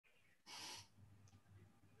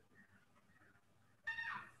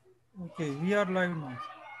Okay, we are live now.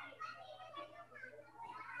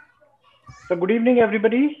 So, good evening,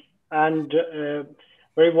 everybody, and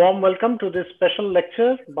very warm welcome to this special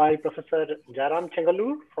lecture by Professor Jayaram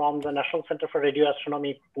Chengalur from the National Center for Radio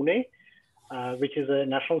Astronomy, Pune, which is a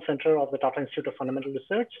national center of the Tata Institute of Fundamental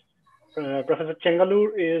Research. Professor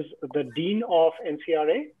Chengalur is the Dean of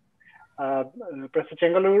NCRA. Professor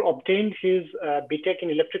Chengalur obtained his BTech in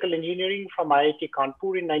Electrical Engineering from IIT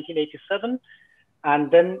Kanpur in 1987,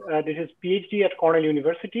 and then did his PhD at Cornell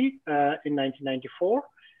University in 1994.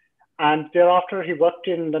 And thereafter, he worked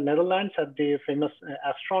in the Netherlands at the famous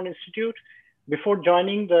Astronomy Institute before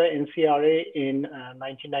joining the NCRA in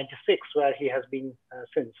 1996, where he has been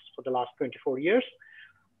since for the last 24 years.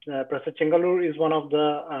 Professor Chengalur is one of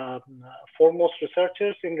the foremost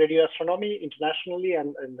researchers in radio astronomy internationally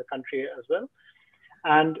and in the country as well.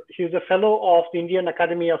 And he's a fellow of the Indian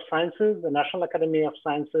Academy of Sciences, the National Academy of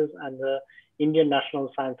Sciences, and the Indian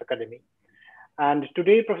National Science Academy. And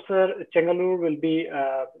today, Professor Chengalur will be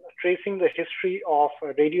tracing the history of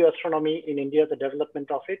radio astronomy in India, the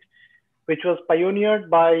development of it, which was pioneered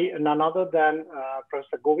by none other than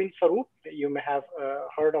Professor Govind Swarup. You may have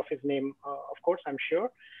heard of his name, of course, I'm sure,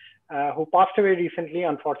 who passed away recently,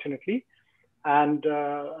 unfortunately. And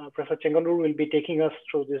Professor Chengalur will be taking us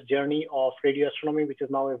through this journey of radio astronomy, which is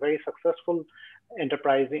now a very successful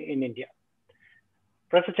enterprise in India.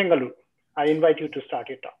 Professor Chengalur, I invite you to start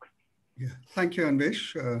your talk. Yeah, thank you,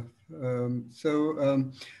 Anvesh.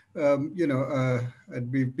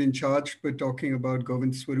 We've been charged with talking about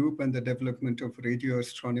Govind Swarup and the development of radio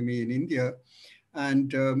astronomy in India.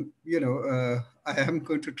 And, I am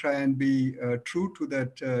going to try and be true to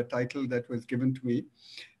that title that was given to me.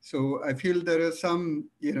 So I feel there are some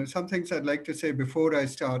things I'd like to say before I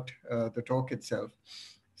start the talk itself.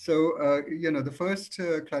 So, the first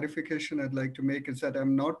clarification I'd like to make is that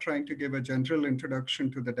I'm not trying to give a general introduction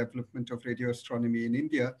to the development of radio astronomy in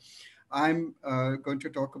India. I'm going to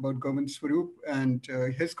talk about Govind Swarup and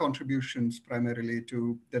his contributions primarily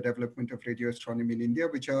to the development of radio astronomy in India,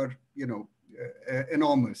 which are,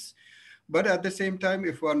 enormous. But at the same time,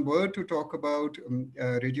 if one were to talk about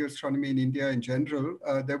radio astronomy in India in general,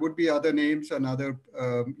 there would be other names and other,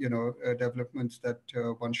 developments that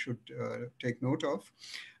one should take note of.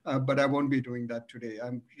 But I won't be doing that today.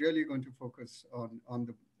 I'm really going to focus on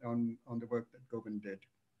the work that Govind did.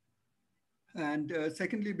 And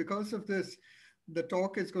secondly, because of this, the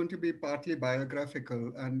talk is going to be partly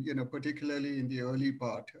biographical and, particularly in the early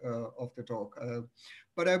part of the talk.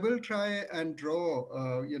 But I will try and draw,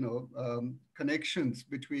 connections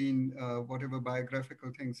between whatever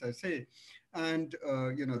biographical things I say and,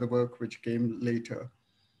 the work which came later.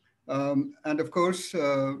 And of course,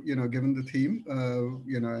 given the theme,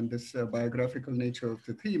 and this biographical nature of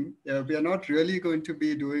the theme, we are not really going to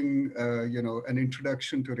be doing, an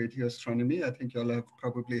introduction to radio astronomy. I think you'll have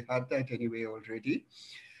probably had that anyway already.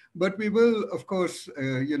 But we will, of course,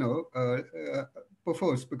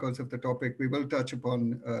 perforce, because of the topic, we will touch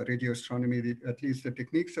upon radio astronomy, at least the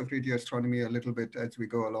techniques of radio astronomy a little bit as we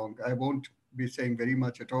go along. I won't be saying very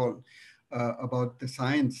much at all about the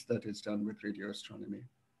science that is done with radio astronomy.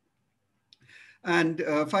 And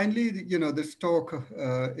finally, this talk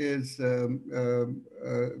is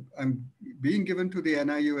I'm being given to the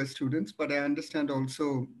NIUS students, but I understand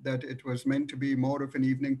also that it was meant to be more of an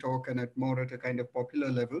evening talk and more at a kind of popular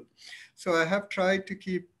level. So I have tried to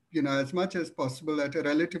keep, as much as possible at a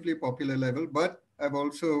relatively popular level, but I've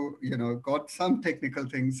also, got some technical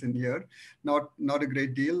things in here, not a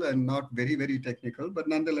great deal and not very, very technical, but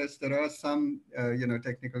nonetheless, there are some,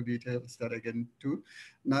 technical details that I get into,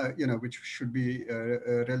 now, which should be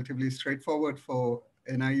relatively straightforward for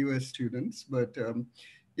NIUS students, but,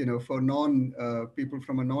 for people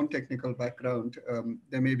from a non-technical background,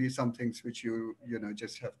 there may be some things which you,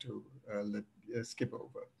 just have to skip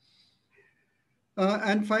over.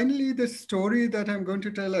 And finally, the story that I'm going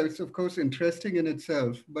to tell is, of course, interesting in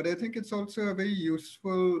itself, but I think it's also a very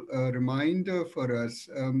useful reminder for us.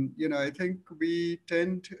 I think we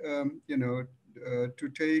tend, to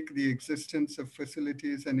take the existence of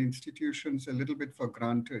facilities and institutions a little bit for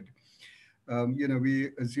granted.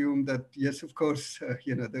 We assume that, yes, of course,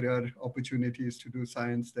 there are opportunities to do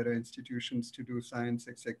science, there are institutions to do science,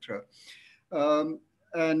 etc.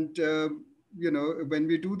 When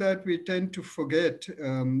we do that, we tend to forget,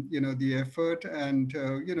 the effort and,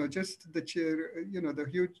 just the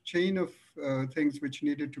huge chain of things which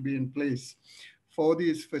needed to be in place for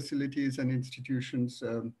these facilities and institutions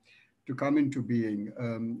to come into being.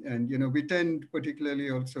 We tend particularly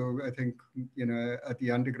also, I think, at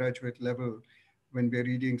the undergraduate level, when we're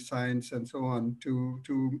reading science and so on, to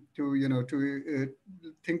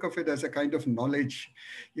think of it as a kind of knowledge,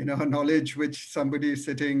 a knowledge which somebody is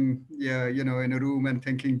sitting, yeah, in a room and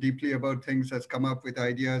thinking deeply about things, has come up with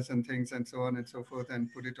ideas and things and so on and so forth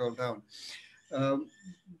and put it all down. Um,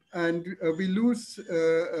 and we lose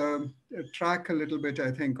track a little bit,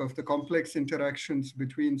 I think, of the complex interactions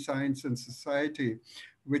between science and society,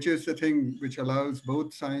 which is the thing which allows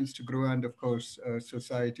both science to grow and, of course,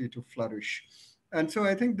 society to flourish. And so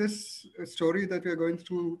I think this story that we're going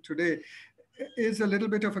through today is a little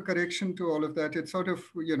bit of a correction to all of that. It's sort of,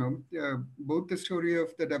 both the story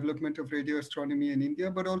of the development of radio astronomy in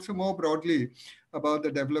India, but also more broadly about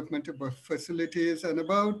the development of facilities and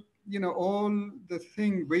about, all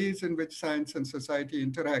the ways in which science and society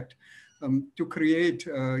interact to create,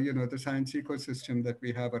 the science ecosystem that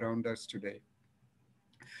we have around us today.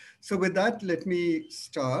 So with that, let me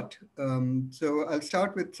start. So I'll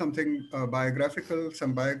start with something biographical,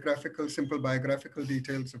 simple biographical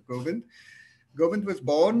details of Govind. Govind was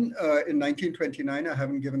born in 1929. I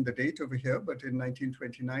haven't given the date over here, but in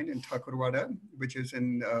 1929 in Thakurwada, which is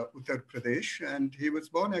in Uttar Pradesh. And he was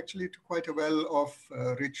born actually to quite a well-off,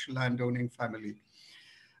 rich landowning family.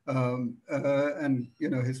 And,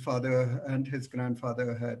 his father and his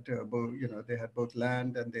grandfather had both, they had both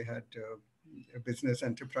land and they had business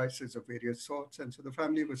enterprises of various sorts. And so the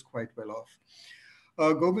family was quite well off.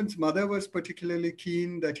 Govind's mother was particularly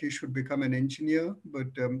keen that he should become an engineer, but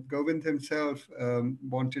Govind himself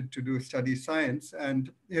wanted to study science, and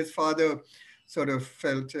his father sort of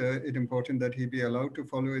felt it important that he be allowed to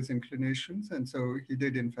follow his inclinations, and so he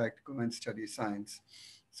did in fact go and study science.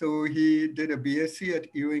 So he did a BSc at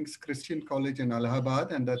Ewing's Christian College in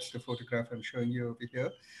Allahabad, and that's the photograph I'm showing you over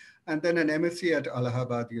here, and then an MSc at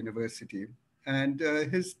Allahabad University. And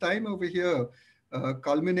his time over here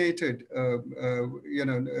culminated,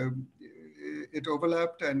 it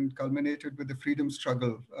overlapped and culminated with the freedom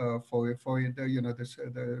struggle for the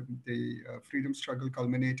freedom struggle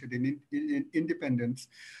culminated in independence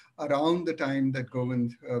around the time that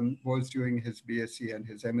Govind was doing his BSc and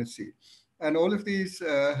his MSc. And all of these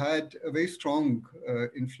had a very strong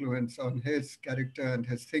influence on his character and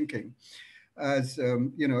his thinking, as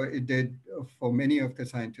it did for many of the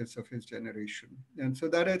scientists of his generation. And so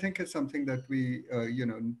that, I think, is something that we,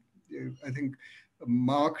 I think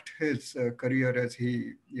marked his career as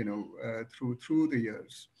he, through the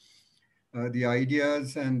years. The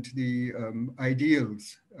ideas and the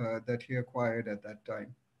ideals that he acquired at that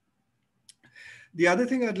time. The other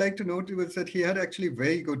thing I'd like to note was that he had actually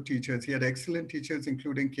very good teachers. He had excellent teachers,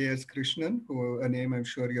 including K.S. Krishnan, who a name I'm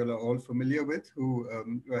sure you're all familiar with, who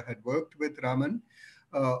had worked with Raman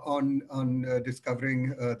on discovering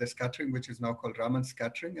the scattering, which is now called Raman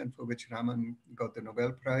scattering, and for which Raman got the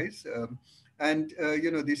Nobel Prize.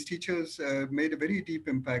 These teachers made a very deep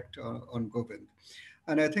impact on Govind.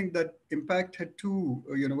 And I think that impact had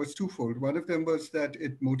was twofold. One of them was that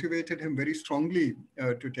it motivated him very strongly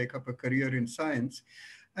to take up a career in science.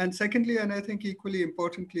 And secondly, and I think equally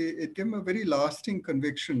importantly, it gave him a very lasting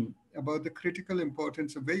conviction about the critical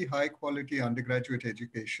importance of very high quality undergraduate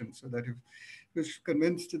education. So that if he was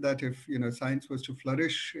convinced that if science was to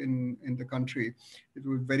flourish in the country, it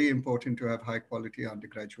was very important to have high quality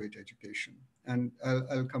undergraduate education. And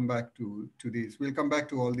I'll come back to these. We'll come back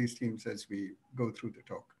to all these themes as we go through the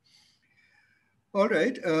talk. All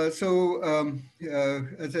right. As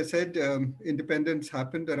I said, independence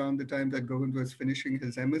happened around the time that Govind was finishing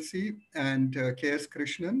his MSc, and K.S.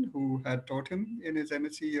 Krishnan, who had taught him in his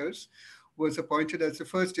MSc years, was appointed as the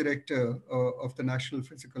first director of the National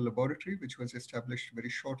Physical Laboratory, which was established very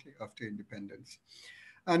shortly after independence.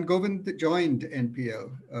 And Govind joined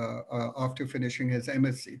NPL after finishing his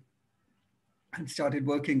MSc and started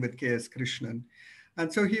working with K.S. Krishnan.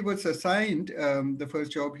 And so he was assigned, the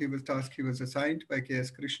first job he was assigned by K.S.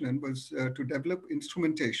 Krishnan was to develop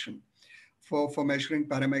instrumentation for measuring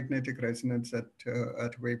paramagnetic resonance at a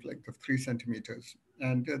wavelength of 3 centimeters.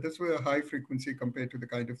 And this was a high frequency compared to the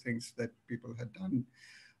kind of things that people had done,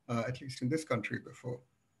 at least in this country before.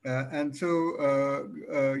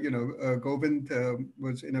 Govind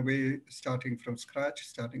was in a way starting from scratch,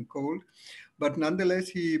 starting cold. But nonetheless,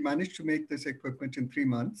 he managed to make this equipment in 3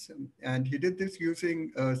 months. And he did this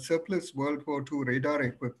using surplus World War II radar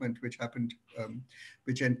equipment, which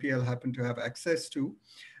NPL happened to have access to.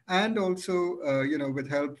 And also, with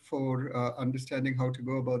help for understanding how to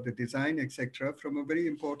go about the design, etc., from a very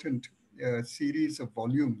important series of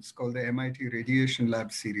volumes called the MIT Radiation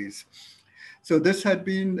Lab series. So this had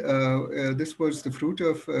been, this was the fruit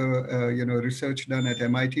of, research done at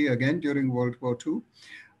MIT again during World War II.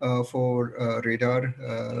 for radar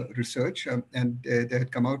research. And they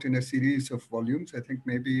had come out in a series of volumes, I think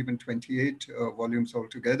maybe even 28 volumes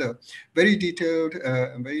altogether, very detailed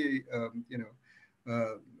and very,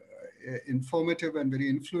 informative and very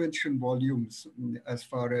influential volumes as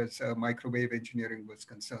far as microwave engineering was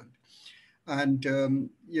concerned. And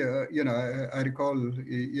I recall,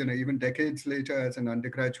 even decades later as an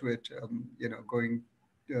undergraduate, going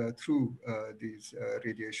through these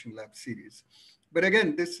radiation lab series. But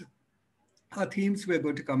again, our themes we're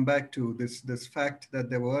going to come back to this fact that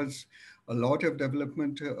there was a lot of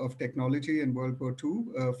development of technology in World War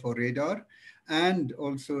II for radar, and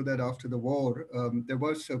also that after the war, there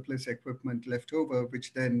was surplus equipment left over,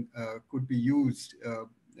 which then could be used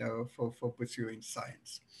for pursuing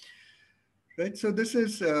science. Right, so this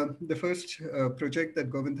is the first project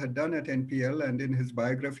that Govind had done at NPL, and in his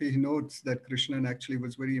biography, he notes that Krishnan actually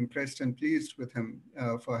was very impressed and pleased with him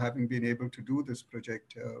for having been able to do this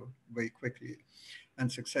project very quickly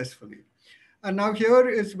and successfully. And now here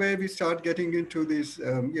is where we start getting into these,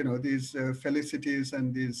 these felicities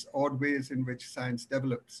and these odd ways in which science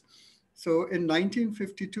develops. So in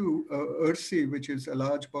 1952, ERSI, which is a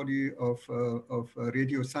large body of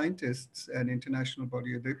radio scientists, an international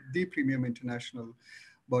body, the premium international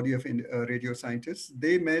body of radio scientists,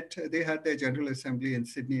 they had their General Assembly in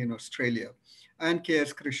Sydney in Australia. And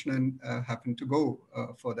K.S. Krishnan happened to go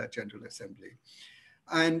for that General Assembly.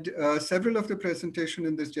 And several of the presentations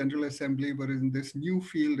in this General Assembly were in this new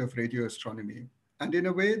field of radio astronomy. And in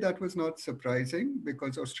a way that was not surprising,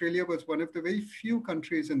 because Australia was one of the very few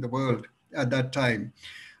countries in the world at that time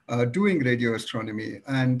doing radio astronomy.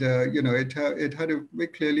 And, it had very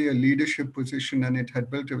clearly a leadership position, and it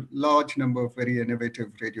had built a large number of very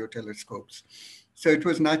innovative radio telescopes. So it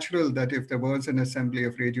was natural that if there was an assembly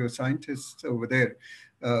of radio scientists over there,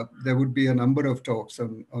 there would be a number of talks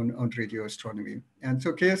on radio astronomy. And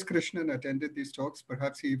so K.S. Krishnan attended these talks.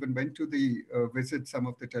 Perhaps he even went to visit some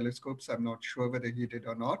of the telescopes. I'm not sure whether he did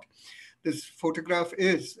or not. This photograph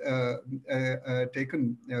is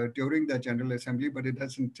taken during the General Assembly, but it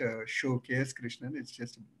doesn't show K.S. Krishnan. It's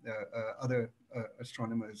just other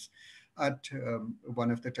astronomers at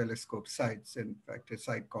one of the telescope sites, in fact, a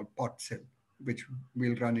site called Potts Hill, which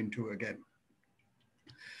we'll run into again.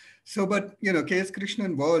 So, but, K.S.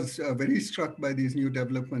 Krishnan was very struck by these new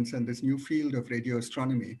developments and this new field of radio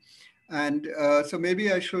astronomy. And so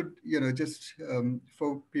maybe I should, just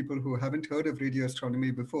for people who haven't heard of radio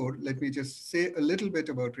astronomy before, let me just say a little bit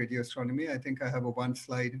about radio astronomy. I think I have a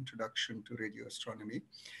one-slide introduction to radio astronomy.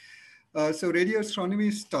 So radio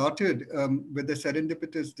astronomy started with the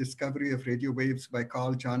serendipitous discovery of radio waves by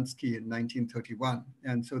Karl Jansky in 1931.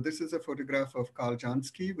 And so this is a photograph of Karl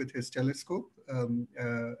Jansky with his telescope.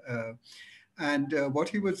 And what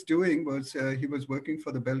he was doing was he was working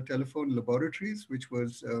for the Bell Telephone Laboratories, which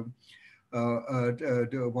was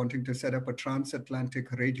wanting to set up a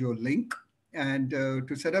transatlantic radio link. And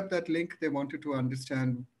to set up that link, they wanted to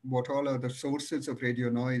understand what all are the sources of radio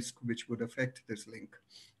noise which would affect this link.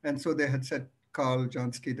 And so they had set Karl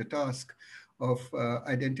Jansky the task of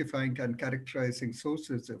identifying and characterizing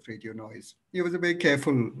sources of radio noise. He was a very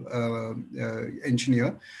careful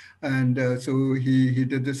engineer. And so he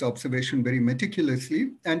did this observation very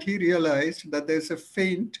meticulously. And he realized that there's a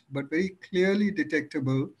faint but very clearly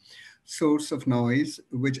detectable source of noise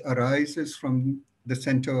which arises from the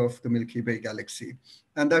center of the Milky Way galaxy.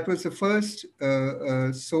 And that was the first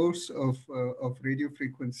source of radio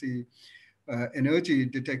frequency energy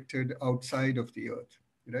detected outside of the Earth,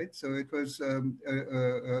 right? So it was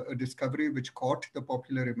a discovery which caught the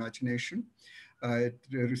popular imagination. It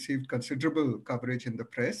received considerable coverage in the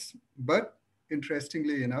press, but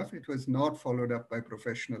interestingly enough, it was not followed up by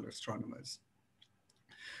professional astronomers.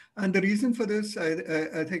 And the reason for this,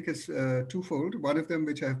 I think, is twofold. One of them,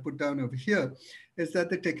 which I've put down over here, is that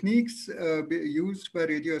the techniques used by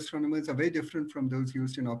radio astronomers are very different from those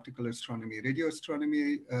used in optical astronomy. Radio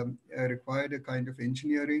astronomy required a kind of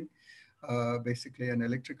engineering, basically an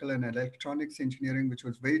electrical and electronics engineering, which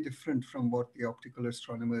was very different from what the optical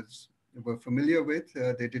astronomers were familiar with.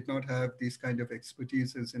 They did not have these kind of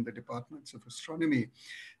expertises in the departments of astronomy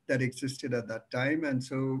that existed at that time. And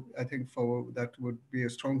so I think that would be a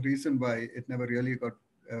strong reason why it never really got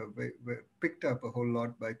picked up a whole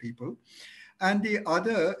lot by people. And the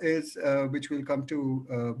other is, which we'll come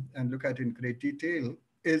to and look at in great detail,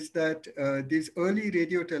 is that these early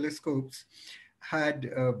radio telescopes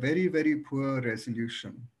had a very, very poor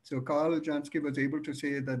resolution. So Karl Jansky was able to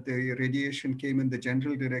say that the radiation came in the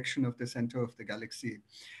general direction of the center of the galaxy.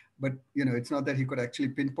 But it's not that he could actually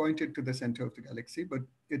pinpoint it to the center of the galaxy, but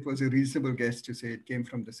it was a reasonable guess to say it came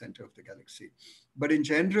from the center of the galaxy. But in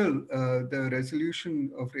general, the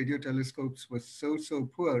resolution of radio telescopes was so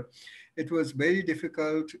poor, it was very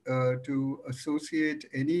difficult to associate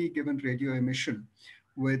any given radio emission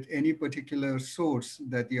with any particular source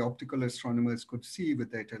that the optical astronomers could see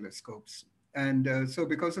with their telescopes. And so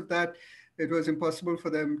because of that, it was impossible for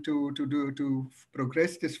them to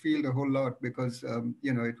progress this field a whole lot, because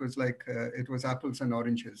it was like it was apples and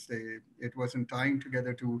oranges. It wasn't tying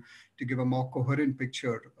together to give a more coherent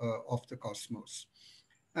picture of the cosmos,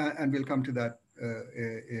 and we'll come to that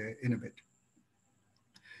in a bit.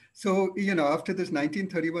 So, after this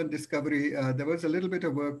 1931 discovery, there was a little bit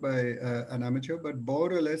of work by an amateur, but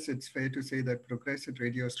more or less, it's fair to say that progress in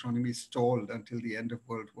radio astronomy stalled until the end of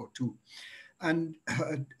World War II. And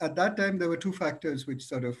at that time, there were two factors which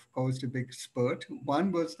sort of caused a big spurt.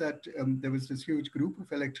 One was that there was this huge group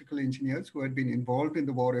of electrical engineers who had been involved in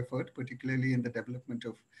the war effort, particularly in the development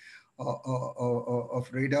of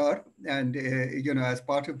radar. And, as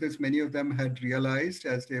part of this, many of them had realized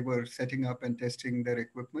as they were setting up and testing their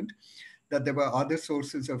equipment that there were other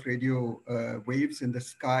sources of radio waves in the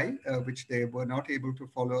sky, which they were not able to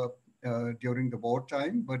follow up during the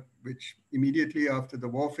wartime, but which immediately after the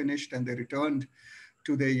war finished and they returned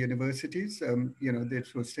to their universities,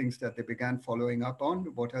 this was things that they began following up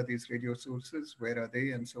on. What are these radio sources? Where are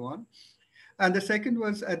they? And so on. And the second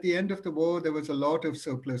was, at the end of the war, there was a lot of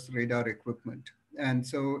surplus radar equipment. And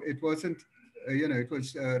so it wasn't, it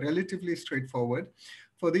was relatively straightforward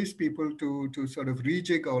for these people to sort of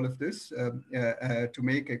rejig all of this to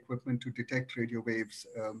make equipment to detect radio waves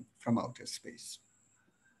from outer space.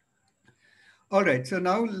 All right, so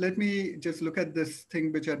now let me just look at this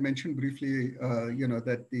thing which I mentioned briefly,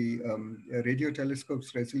 that the radio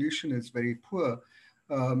telescope's resolution is very poor.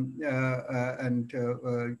 And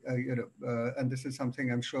this is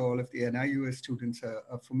something I'm sure all of the NIUS students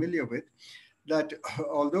are familiar with, that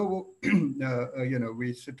although,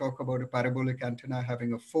 we should talk about a parabolic antenna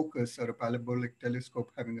having a focus or a parabolic telescope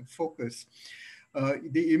having a focus,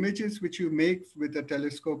 the images which you make with a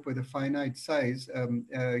telescope with a finite size,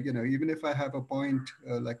 even if I have a point,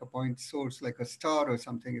 like a point source, like a star or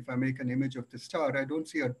something, if I make an image of the star, I don't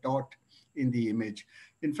see a dot in the image.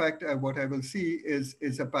 In fact, what I will see is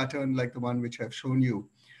a pattern like the one which I've shown you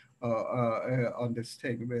on this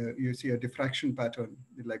thing, where you see a diffraction pattern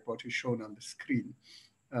like what is shown on the screen.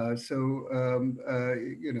 The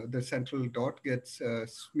central dot gets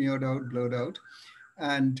smeared out, blurred out.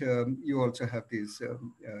 And you also have these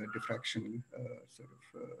diffraction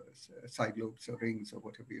side lobes or rings or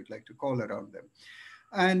whatever you'd like to call around them.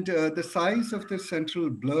 And the size of the central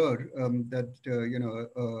blur that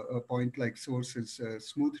a point like source is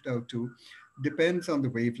smoothed out to depends on the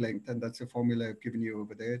wavelength, and that's a formula I've given you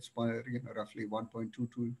over there. It's roughly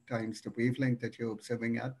 1.22 times the wavelength that you're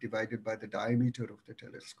observing at, divided by the diameter of the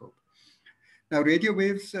telescope. Now, radio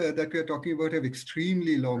waves that we are talking about have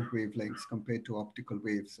extremely long wavelengths compared to optical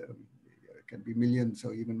waves. It can be millions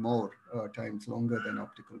or even more times longer than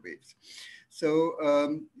optical waves. So,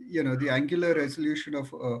 the angular resolution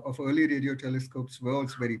of early radio telescopes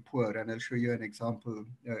was very poor, and I'll show you an example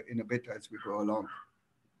in a bit as we go along.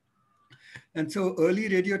 And so early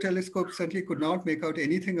radio telescopes certainly could not make out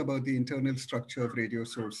anything about the internal structure of radio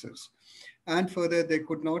sources. And further, they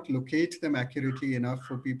could not locate them accurately enough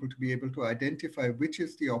for people to be able to identify which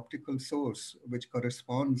is the optical source which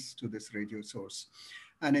corresponds to this radio source.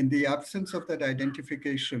 And in the absence of that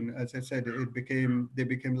identification, as I said, they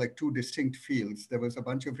became like two distinct fields. There was a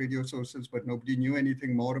bunch of radio sources, but nobody knew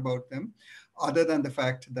anything more about them, other than the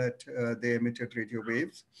fact that they emitted radio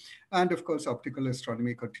waves. And of course, optical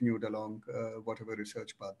astronomy continued along whatever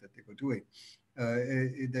research path that they were doing.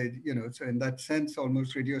 So in that sense,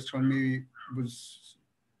 almost radio astronomy was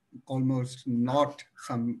almost not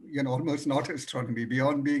astronomy.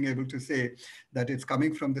 Beyond being able to say that it's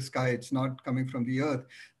coming from the sky, it's not coming from the earth,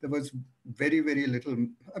 there was very, very little.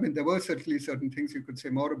 I mean, there were certainly certain things you could say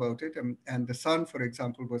more about it. And the sun, for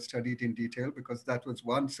example, was studied in detail because that was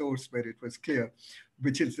one source where it was clear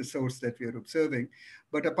which is the source that we are observing.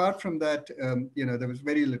 But apart from that, there was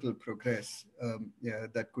very little progress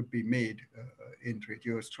that could be made in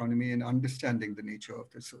radio astronomy in understanding the nature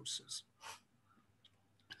of the sources.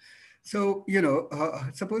 So,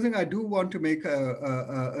 supposing I do want to make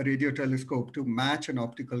a radio telescope to match an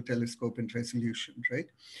optical telescope in resolution, right?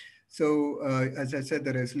 So, as I said,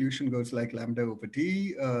 the resolution goes like lambda over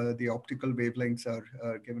d. The optical wavelengths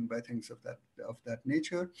are given by things of that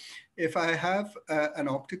nature. If I have an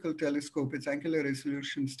optical telescope, its angular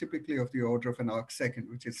resolution is typically of the order of an arc second,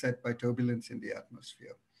 which is set by turbulence in the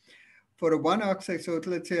atmosphere. For a 1 arc second, so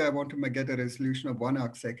let's say I want to get a resolution of 1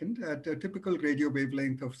 arc second at a typical radio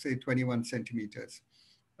wavelength of say 21 centimeters.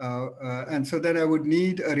 And so then I would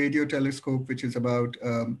need a radio telescope, which is about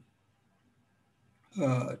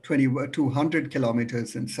 200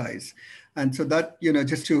 kilometers in size. And so that,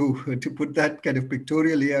 just to put that kind of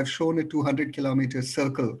pictorially, I've shown a 200-kilometer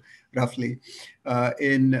circle, roughly,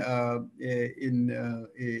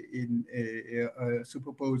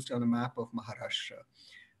 superposed on a map of Maharashtra.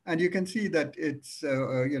 And you can see that it's,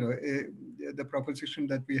 the proposition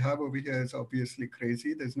that we have over here is obviously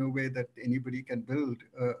crazy. There's no way that anybody can build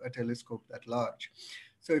a telescope that large.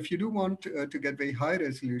 So if you do want to get very high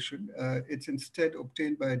resolution, it's instead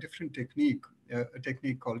obtained by a different technique, a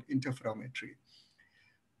technique called interferometry.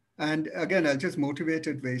 And again, I'll just motivate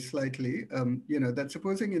it very slightly. That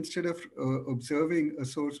supposing instead of observing a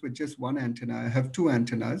source with just one antenna, I have two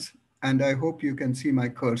antennas, and I hope you can see my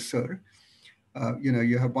cursor.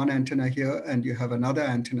 You have one antenna here and you have another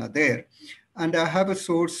antenna there. And I have a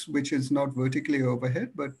source which is not vertically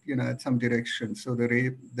overhead, but at some direction. So the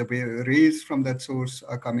rays from that source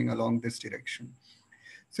are coming along this direction.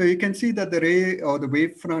 So you can see that the ray or the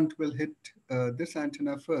wave front will hit this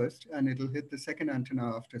antenna first, and it'll hit the second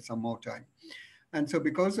antenna after some more time. And so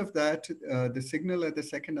because of that, the signal at the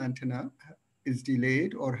second antenna is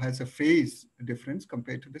delayed or has a phase difference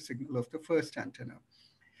compared to the signal of the first antenna.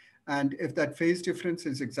 And if that phase difference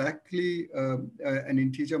is exactly an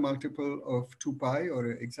integer multiple of 2 pi,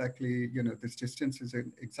 or exactly, this distance is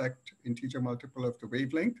an exact integer multiple of the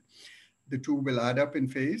wavelength, the two will add up in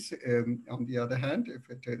phase. On the other hand, if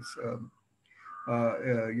it is,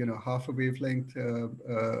 half a wavelength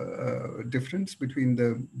difference between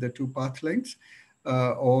the two path lengths,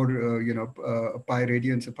 or, pi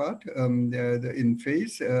radians apart in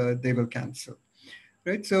phase, they will cancel.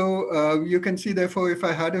 Right, so you can see, therefore, if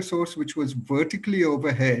I had a source which was vertically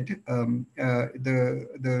overhead, the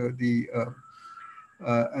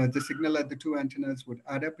signal at the two antennas would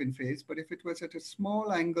add up in phase. But if it was at a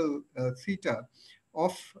small angle theta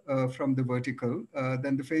off from the vertical,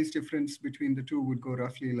 then the phase difference between the two would go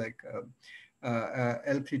roughly like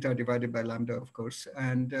L theta divided by lambda, of course.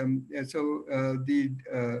 And so the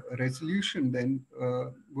resolution then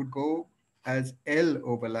would go as L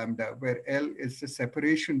over lambda, where L is the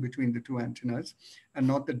separation between the two antennas and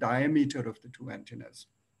not the diameter of the two antennas.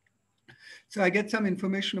 So I get some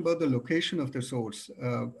information about the location of the source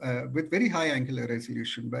with very high angular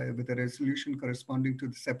resolution, with a resolution corresponding to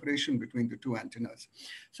the separation between the two antennas.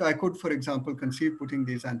 So I could, for example, conceive putting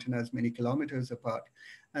these antennas many kilometers apart,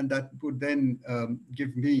 and that would then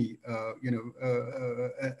give me,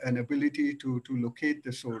 an ability to locate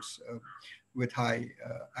the source with high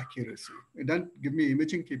accuracy. It doesn't give me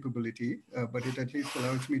imaging capability, but it at least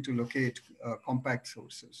allows me to locate compact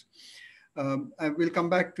sources. I will come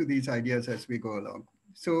back to these ideas as we go along.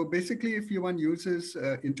 So basically, if one uses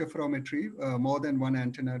interferometry, more than one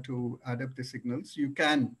antenna to add up the signals, you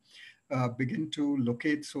can begin to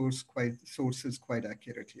locate sources quite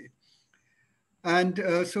accurately. And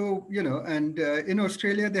in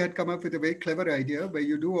Australia, they had come up with a very clever idea where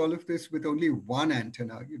you do all of this with only one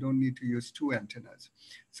antenna. You don't need to use two antennas.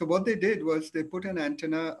 So what they did was they put an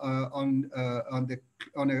antenna on the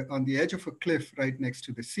edge of a cliff right next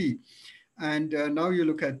to the sea. And now you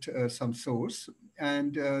look at some source.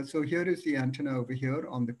 And so here is the antenna over here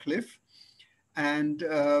on the cliff. And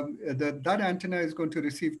that antenna is going to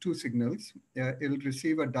receive two signals. It'll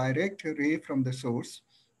receive a direct ray from the source.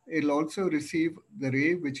 It'll also receive the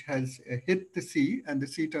ray which has hit the sea, and the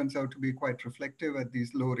sea turns out to be quite reflective at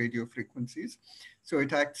these low radio frequencies. So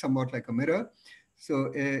it acts somewhat like a mirror.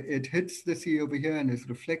 So it hits the sea over here and is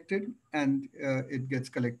reflected, and it gets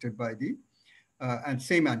collected by the and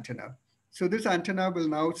same antenna. So this antenna will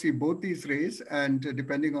now see both these rays, and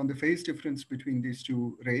depending on the phase difference between these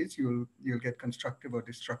two rays, you'll get constructive or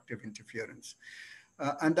destructive interference.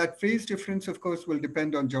 And that phase difference, of course, will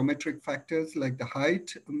depend on geometric factors like the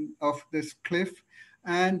height of this cliff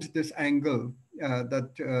and this angle that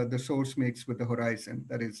the source makes with the horizon,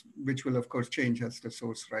 that is, which will, of course, change as the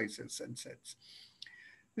source rises and sets.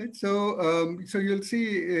 Right, so you'll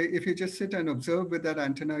see if you just sit and observe with that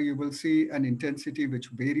antenna, you will see an intensity which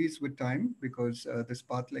varies with time, because this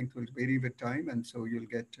path length will vary with time, and so you'll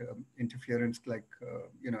get interference like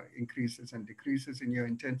increases and decreases in your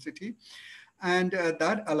intensity. And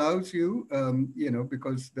that allows you,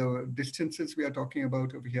 because the distances we are talking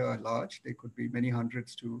about over here are large, they could be many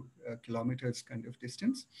hundreds to kilometers kind of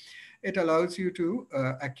distance. It allows you to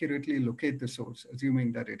accurately locate the source,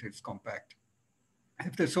 assuming that it is compact.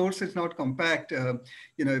 if the source is not compact,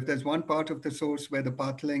 if there's one part of the source where the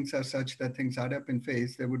path lengths are such that things add up in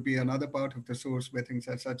phase, there would be another part of the source where things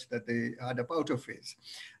are such that they add up out of phase.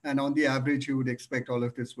 And on the average, you would expect all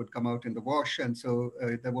of this would come out in the wash, and so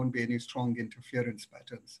there won't be any strong interference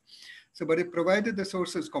patterns. So, but if provided the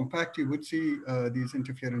source is compact, you would see these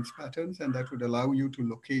interference patterns, and that would allow you to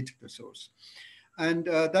locate the source. And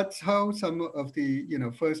that's how some of the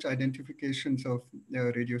first identifications of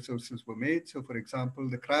radio sources were made. So for example,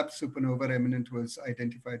 the Crab supernova remnant was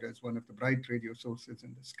identified as one of the bright radio sources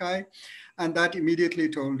in the sky. And that immediately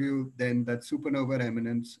told you then that supernova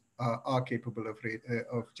remnants are capable of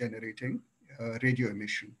generating radio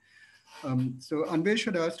emission. So Anvesh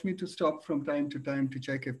had asked me to stop from time to time to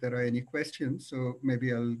check if there are any questions. So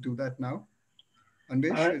maybe I'll do that now.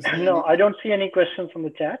 Anvesh, is there No, any? I don't see any questions from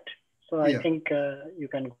the chat. So I Yeah, think you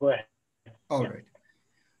can go ahead. Yeah. all right.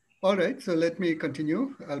 All right, so let me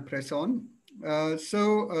continue. I'll press on. This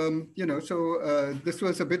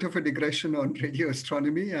was a bit of a digression on radio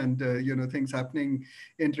astronomy and, things happening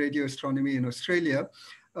in radio astronomy in Australia.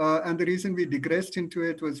 And the reason we digressed into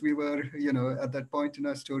it was we were, at that point in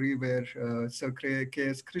our story where Sir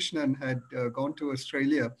K.S. Krishnan had gone to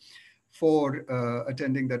Australia for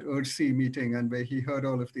attending that ERC meeting, and where he heard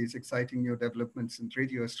all of these exciting new developments in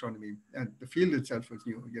radio astronomy. And the field itself was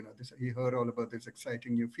new. He heard all about this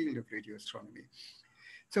exciting new field of radio astronomy.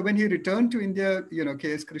 So when he returned to India,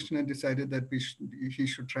 K.S. Krishnan decided that he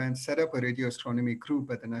should try and set up a radio astronomy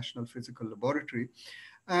group at the National Physical Laboratory.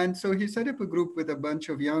 And so he set up a group with a bunch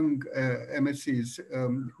of young MSCs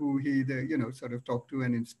who he, sort of talked to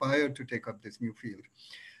and inspired to take up this new field.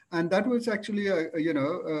 And that was actually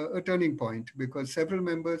a turning point, because several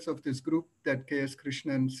members of this group that K.S.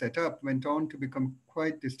 Krishnan set up went on to become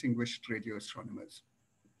quite distinguished radio astronomers.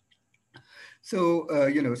 So,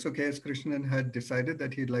 so K.S. Krishnan had decided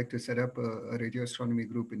that he'd like to set up a radio astronomy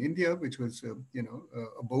group in India, which was,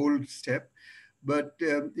 a bold step. But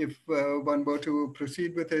if one were to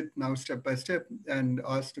proceed with it now step by step and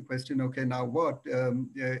ask the question, okay, now what?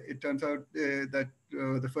 It turns out that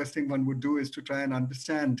the first thing one would do is to try and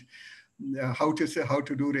understand how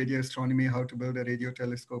to do radio astronomy, how to build a radio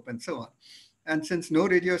telescope, and so on. And since no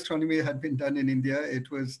radio astronomy had been done in India,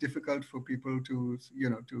 it was difficult for people to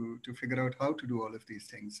figure out how to do all of these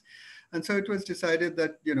things. And so it was decided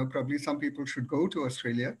that, probably some people should go to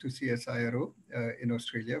Australia, to CSIRO in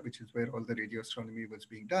Australia, which is where all the radio astronomy was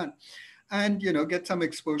being done, and, get some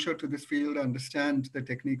exposure to this field, understand the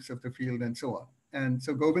techniques of the field, and so on. And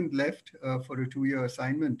so Govind left for a 2-year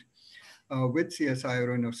assignment with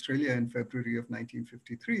CSIRO in Australia in February of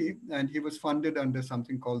 1953, and he was funded under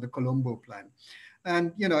something called the Colombo Plan.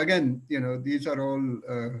 And, again, these are all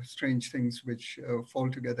strange things which fall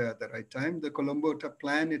together at the right time. The Colombo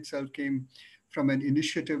Plan itself came from an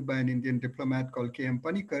initiative by an Indian diplomat called K.M.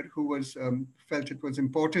 Panikkar, who was felt it was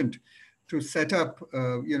important to set up,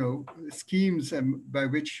 schemes by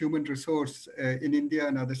which human resource in India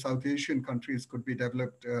and other South Asian countries could be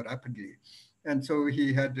developed rapidly. And so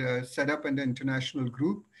he had set up an international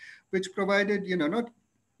group, which provided, not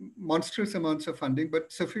monstrous amounts of funding,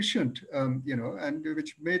 but sufficient, and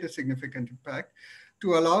which made a significant impact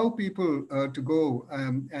to allow people to go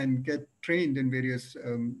and get trained in various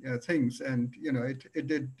things. And, it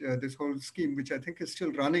did this whole scheme, which I think is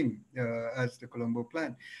still running as the Colombo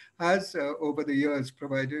Plan, has over the years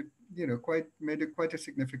provided, made quite a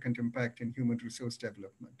significant impact in human resource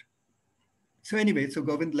development. So anyway, so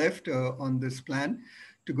Govind left on this plan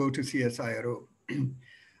to go to CSIRO.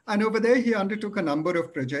 And over there, he undertook a number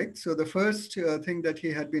of projects. So the first thing that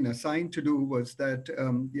he had been assigned to do was that,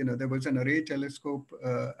 there was an array telescope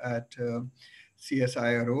at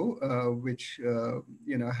CSIRO, which,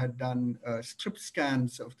 had done strip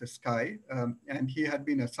scans of the sky. And he had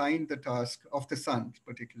been assigned the task of the sun,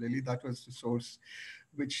 particularly. That was the source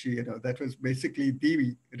which, that was basically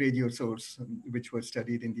the radio source, which was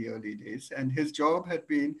studied in the early days. And his job had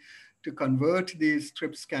been to convert these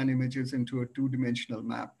strip scan images into a 2-dimensional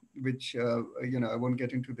map, which, I won't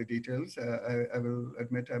get into the details. I will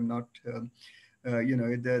admit I'm not,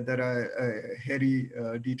 there are hairy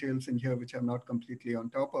details in here, which I'm not completely on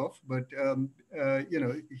top of, but,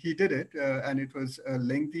 he did it. And it was a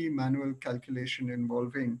lengthy manual calculation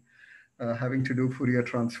involving having to do Fourier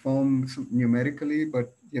transforms numerically,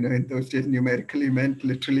 but in those days, numerically meant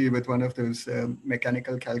literally with one of those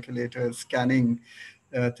mechanical calculators, scanning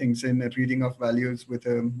things in, reading of values with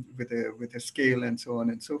a scale, and so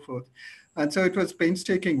on and so forth. And so it was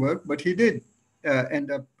painstaking work, but he did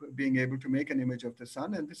end up being able to make an image of the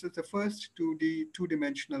sun. And this is the first 2D,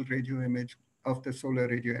 2-dimensional radio image of the solar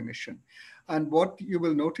radio emission. And what you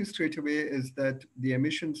will notice straight away is that the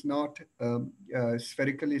emission's not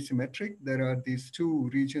spherically symmetric. There are these two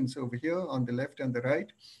regions over here on the left and the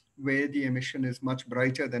right, where the emission is much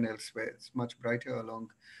brighter than elsewhere. It's much brighter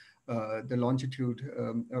along the longitude,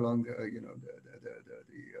 along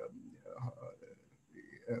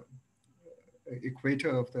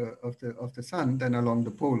equator of the sun than along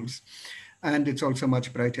the poles, and it's also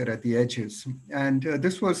much brighter at the edges. And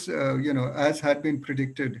this was, as had been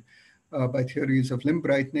predicted by theories of limb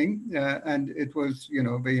brightening, and it was,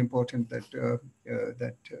 very important that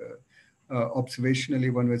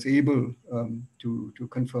observationally one was able to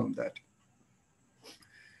confirm that.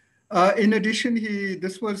 In addition,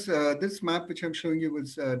 this map which I'm showing you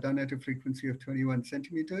was done at a frequency of 21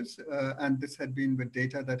 centimeters, and this had been with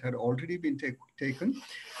data that had already been taken.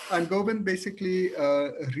 And Govind basically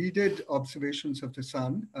redid observations of the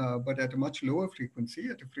sun, but at a much lower frequency,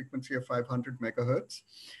 at a frequency of 500 megahertz,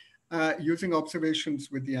 using observations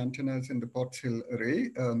with the antennas in the Potts Hill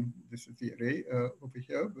array. This is the array over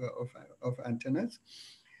here of antennas.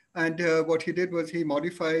 And what he did was he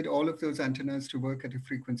modified all of those antennas to work at a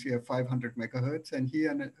frequency of 500 megahertz. And he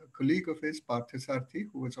and a colleague of his, Parthasarathy,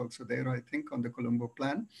 who was also there, I think, on the Colombo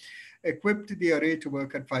plan, equipped the array to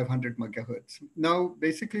work at 500 megahertz. Now,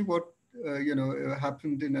 basically what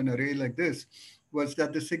happened in an array like this was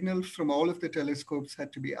that the signals from all of the telescopes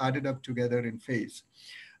had to be added up together in phase.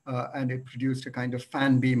 And it produced a kind of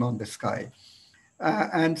fan beam on the sky.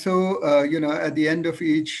 And so, at the end of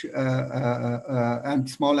each and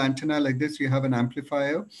small antenna like this, you have an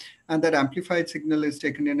amplifier, and that amplified signal is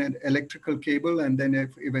taken in an electrical cable, and then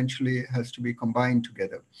it eventually has to be combined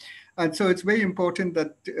together. And so it's very important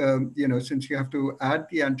that, since you have to add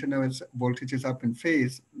the antenna's voltages up in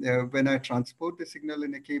phase, when I transport the signal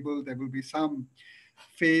in a cable, there will be some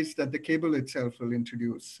phase that the cable itself will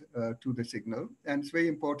introduce to the signal. And it's very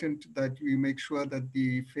important that we make sure that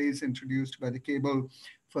the phase introduced by the cable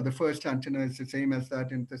for the first antenna is the same as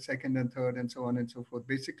that in the second and third and so on and so forth.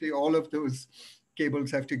 Basically, all of those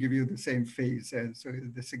cables have to give you the same phase. And so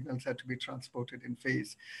the signals had to be transported in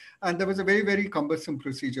phase. And there was a very, very cumbersome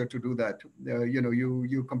procedure to do that.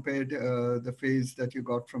 You compared the phase that you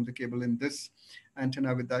got from the cable in this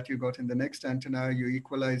antenna with that you got in the next antenna. You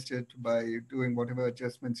equalized it by doing whatever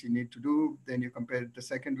adjustments you need to do. Then you compared the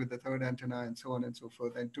second with the third antenna and so on and so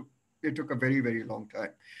forth. And it took a very, very long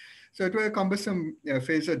time. So it was a cumbersome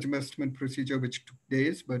phase adjustment procedure, which took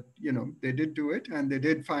days, but they did do it. And they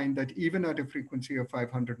did find that even at a frequency of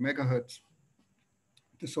 500 megahertz,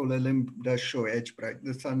 the solar limb does show edge bright.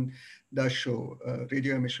 The sun does show,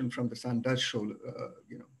 radio emission from the sun does show,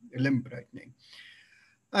 limb brightening.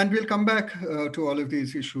 And we'll come back to all of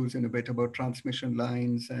these issues in a bit about transmission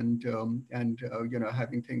lines and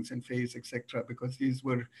having things in phase, etc., because these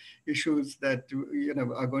were issues that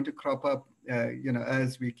are going to crop up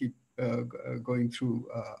as we keep going through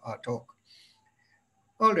our talk.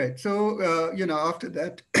 All right, so after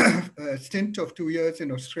that stint of 2 years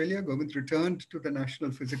in Australia, Govind returned to the National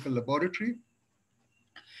Physical Laboratory.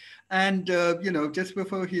 And, just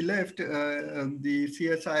before he left, the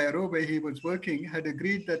CSIRO where he was working had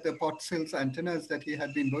agreed that the Potts Hills antennas that he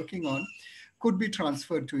had been working on could be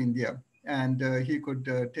transferred to India. And he could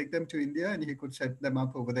take them to India and he could set them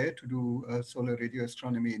up over there to do solar radio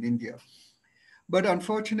astronomy in India. But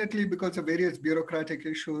unfortunately, because of various bureaucratic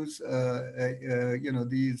issues, that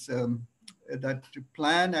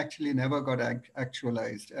plan actually never got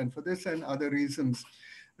actualized. And for this and other reasons,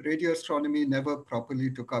 radio astronomy never properly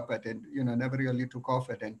took up never really took off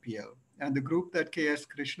at NPL. And the group that K.S.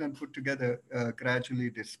 Krishnan put together gradually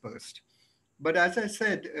dispersed. But as I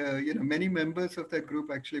said, many members of that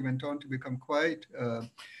group actually went on to become quite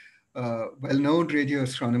well-known radio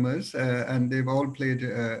astronomers, and they've all played,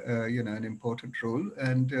 an important role.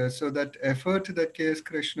 And so that effort that K.S.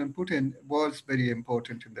 Krishnan put in was very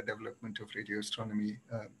important in the development of radio astronomy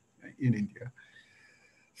in India.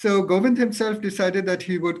 So Govind himself decided that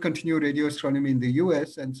he would continue radio astronomy in the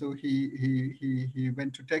US. And so he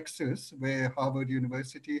went to Texas, where Harvard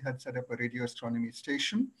University had set up a radio astronomy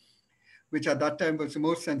station, which at that time was the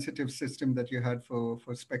most sensitive system that you had for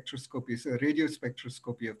spectroscopy, so radio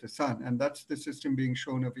spectroscopy of the sun. And that's the system being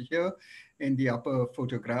shown over here in the upper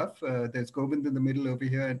photograph. There's Govind in the middle over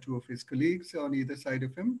here and two of his colleagues on either side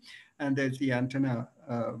of him. And there's the antenna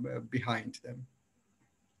behind them.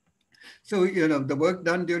 So, the work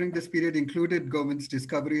done during this period included Govind's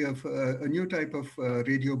discovery of a new type of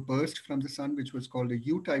radio burst from the sun, which was called a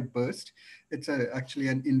U-type burst. It's actually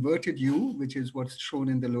an inverted U, which is what's shown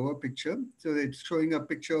in the lower picture. So it's showing a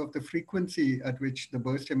picture of the frequency at which the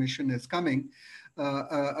burst emission is coming.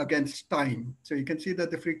 against time. So you can see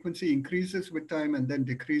that the frequency increases with time and then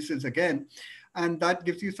decreases again. And that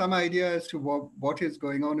gives you some idea as to what is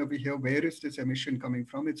going on over here. Where is this emission coming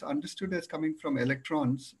from? It's understood as coming from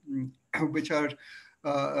electrons, which are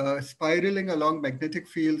spiraling along magnetic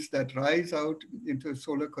fields that rise out into a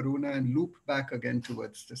solar corona and loop back again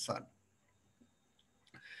towards the sun.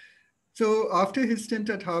 So after his stint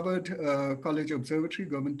at Harvard College Observatory,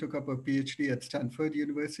 Govind took up a PhD at Stanford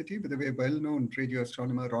University with a very well-known radio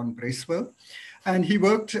astronomer, Ron Bracewell. And he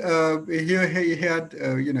worked here. He had,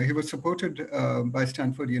 he was supported by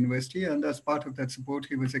Stanford University, and as part of that support,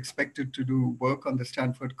 he was expected to do work on the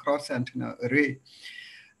Stanford Cross Antenna Array.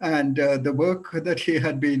 And the work that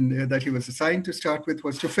he was assigned to start with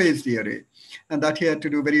was to phase the array, and that he had to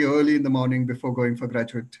do very early in the morning before going for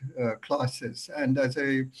graduate classes. And as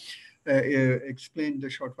I explained a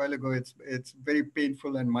short while ago, it's very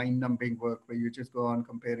painful and mind-numbing work where you just go on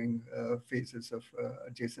comparing phases of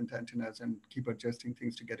adjacent antennas and keep adjusting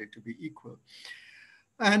things to get it to be equal.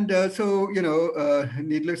 And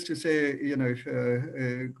needless to say, if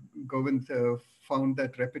Govind found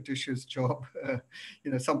that repetitious job,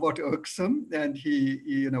 somewhat irksome, and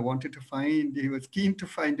he was keen to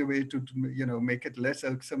find a way to, make it less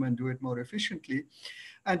irksome and do it more efficiently.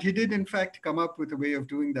 And he did, in fact, come up with a way of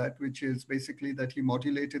doing that, which is basically that he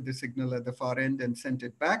modulated the signal at the far end and sent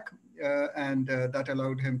it back. And that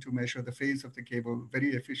allowed him to measure the phase of the cable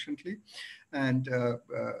very efficiently. And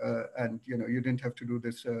you didn't have to do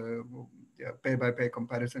this pair-by-pair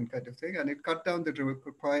comparison kind of thing. And it cut down the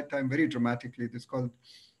required time very dramatically.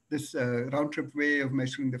 This round-trip way of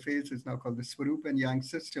measuring the phase is now called the Swarup and Yang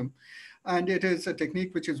system. And it is a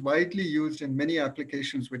technique which is widely used in many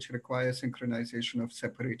applications which require synchronization of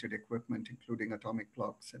separated equipment, including atomic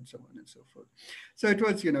clocks and so on and so forth. So it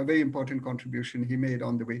was, a very important contribution he made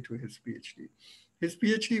on the way to his PhD. His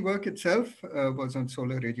PhD work itself was on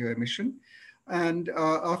solar radio emission. And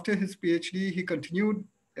after his PhD, he continued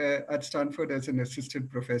at Stanford as an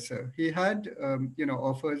assistant professor. He had,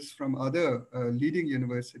 offers from other leading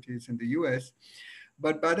universities in the US,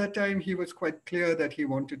 but by that time he was quite clear that he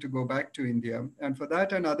wanted to go back to India. And for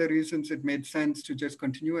that and other reasons, it made sense to just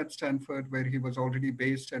continue at Stanford, where he was already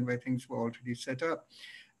based and where things were already set up,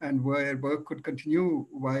 and where work could continue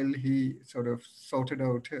while he sort of sorted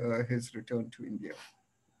out his return to India.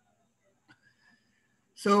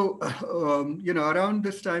 So, around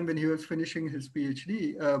this time when he was finishing his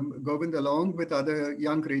PhD, Govind, along with other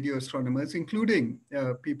young radio astronomers, including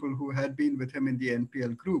people who had been with him in the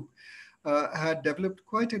NPL group, had developed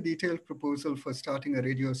quite a detailed proposal for starting a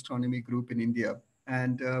radio astronomy group in India.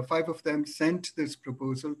 And 5 of them sent this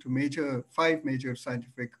proposal to 5 major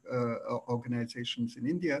scientific organizations in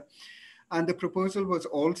India. And the proposal was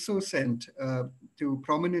also sent to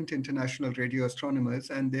prominent international radio astronomers,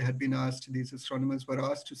 and these astronomers were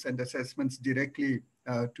asked to send assessments directly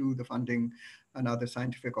to the funding and other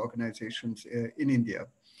scientific organizations in India.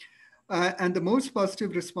 And the most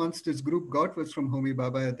positive response this group got was from Homi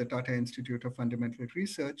Bhabha at the Tata Institute of Fundamental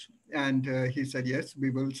Research. And he said, yes, we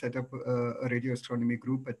will set up a radio astronomy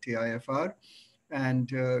group at TIFR. And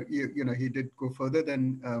he did go further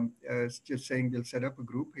than just saying we'll set up a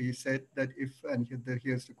group. He said that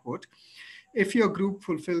here's the quote, "If your group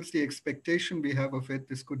fulfills the expectation we have of it,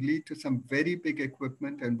 this could lead to some very big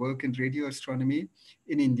equipment and work in radio astronomy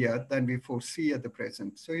in India than we foresee at the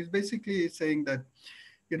present." So he's basically saying that,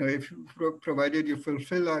 if provided you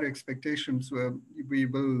fulfill our expectations, we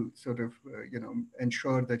will sort of,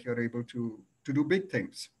 ensure that you're able to do big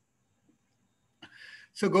things.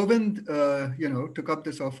 So Govind, took up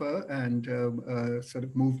this offer and sort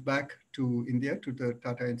of moved back to India, to the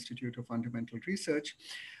Tata Institute of Fundamental Research.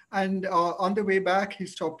 And on the way back, he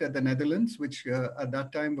stopped at the Netherlands, which at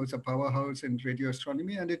that time was a powerhouse in radio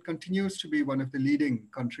astronomy, and it continues to be one of the leading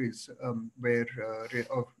countries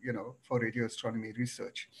for radio astronomy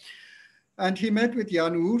research. And he met with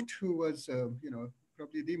Jan Oort, who was,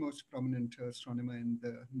 probably the most prominent astronomer in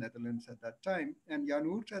the Netherlands at that time. And Jan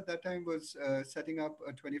Oort at that time was setting up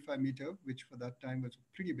a 25-meter, which for that time was a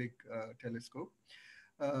pretty big telescope,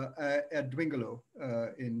 at Dwingelo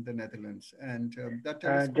in the Netherlands. And that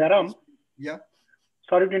telescope Jayaram, yeah.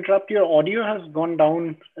 Sorry to interrupt. Your audio has gone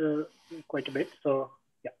down quite a bit. So,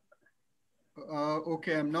 yeah.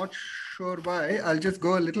 Okay, I'm not sure why. I'll just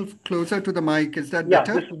go a little closer to the mic. Is that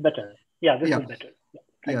better? Yeah, this is better. Yeah, this is better.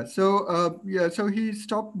 Yeah. So he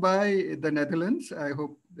stopped by the Netherlands. I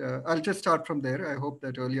hope I'll just start from there. I hope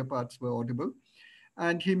that earlier parts were audible.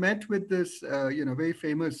 And he met with this, very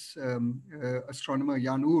famous astronomer,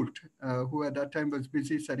 Jan Oort, who at that time was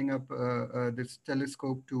busy setting up this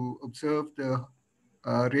telescope to observe the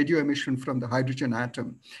radio emission from the hydrogen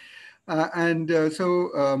atom. During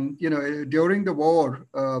the war,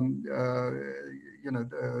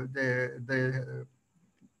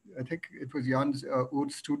 I think it was Jan's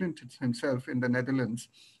old student himself in the Netherlands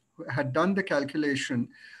who had done the calculation,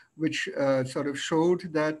 which sort of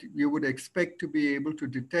showed that you would expect to be able to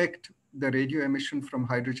detect the radio emission from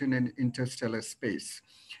hydrogen in interstellar space.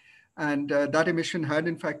 And that emission had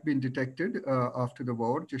in fact been detected after the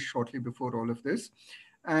war, just shortly before all of this.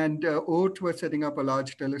 And OAT was setting up a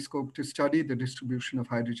large telescope to study the distribution of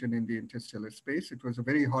hydrogen in the interstellar space. It was a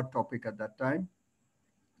very hot topic at that time,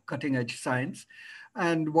 cutting edge science.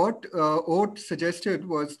 And what Oort suggested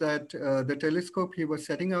was that the telescope he was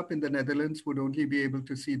setting up in the Netherlands would only be able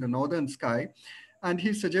to see the northern sky. And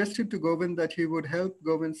he suggested to Govind that he would help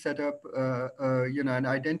Govind set up an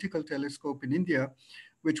identical telescope in India,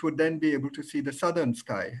 which would then be able to see the southern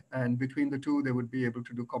sky. And between the two, they would be able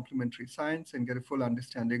to do complementary science and get a full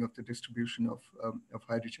understanding of the distribution of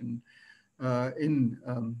hydrogen in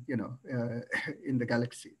the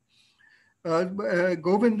galaxy.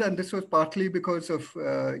 Govind, and this was partly because of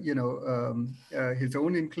his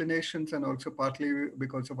own inclinations, and also partly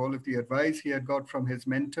because of all of the advice he had got from his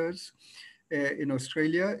mentors in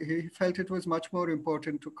Australia. He felt it was much more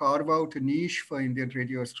important to carve out a niche for Indian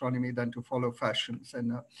radio astronomy than to follow fashions.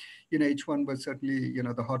 And H1 was certainly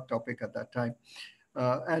the hot topic at that time.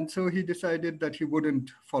 And so he decided that he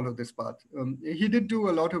wouldn't follow this path. He did do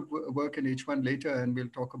a lot of work in H1 later, and we'll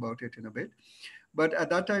talk about it in a bit. But at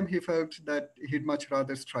that time, he felt that he'd much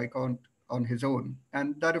rather strike on his own.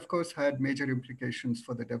 And that, of course, had major implications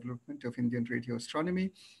for the development of Indian radio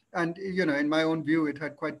astronomy. And, in my own view, it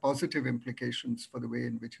had quite positive implications for the way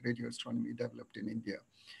in which radio astronomy developed in India.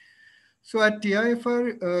 So at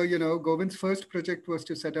TIFR, Govind's first project was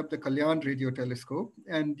to set up the Kalyan radio telescope.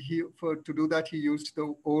 And to do that, he used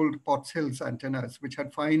the old Potts Hills antennas, which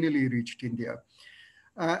had finally reached India.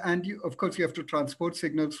 Of course, you have to transport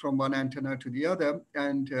signals from one antenna to the other.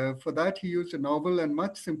 And for that, he used a novel and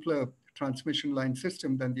much simpler transmission line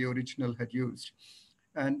system than the original had used.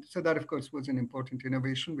 And so that, of course, was an important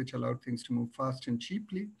innovation, which allowed things to move fast and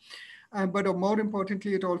cheaply. But more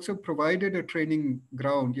importantly, it also provided a training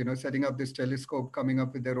ground, setting up this telescope, coming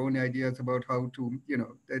up with their own ideas about how to,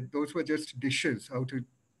 those were just dishes, how to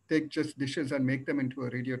take just dishes and make them into a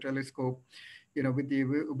radio telescope,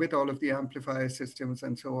 with all of the amplifier systems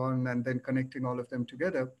and so on, and then connecting all of them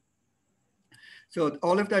together. So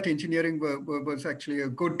all of that engineering was actually a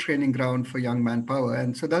good training ground for young manpower.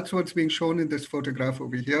 And so that's what's being shown in this photograph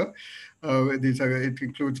over here. It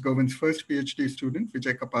includes Govind's first PhD student,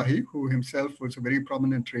 Vijay Kapahi, who himself was a very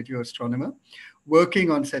prominent radio astronomer,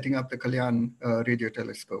 working on setting up the Kalyan radio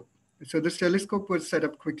telescope. So this telescope was set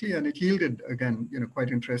up quickly, and it yielded, again, quite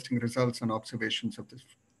interesting results on observations of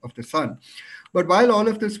the sun. But while all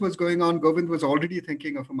of this was going on, Govind was already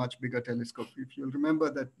thinking of a much bigger telescope. If you'll remember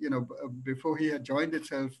that, before he had joined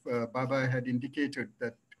itself, Baba had indicated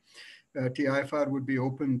that TIFR would be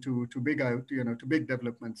open to big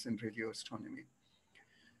developments in radio astronomy.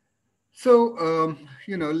 So,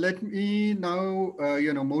 let me now,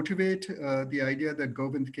 motivate the idea that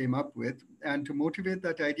Govind came up with. And to motivate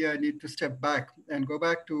that idea, I need to step back and go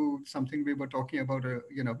back to something we were talking about,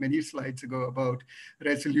 many slides ago, about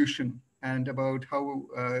resolution and about how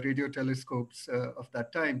radio telescopes of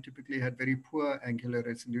that time typically had very poor angular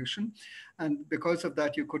resolution. And because of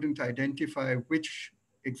that, you couldn't identify which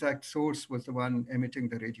exact source was the one emitting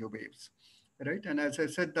the radio waves. Right. And as I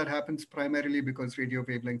said, that happens primarily because radio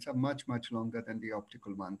wavelengths are much, much longer than the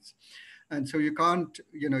optical ones. And so you can't,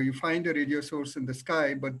 you find a radio source in the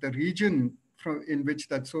sky, but the region in which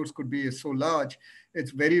that source could be is so large,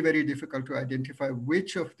 it's very, very difficult to identify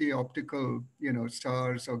which of the optical,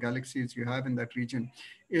 stars or galaxies you have in that region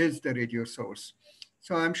is the radio source.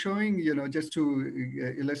 So I'm showing, just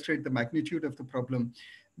to illustrate the magnitude of the problem.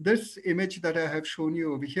 This image that I have shown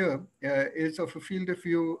you over here is of a field of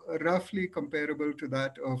view roughly comparable to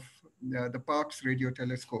that of the Parkes radio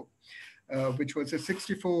telescope, which was a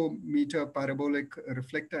 64-meter parabolic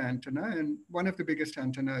reflector antenna and one of the biggest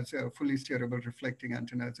antennas, fully steerable reflecting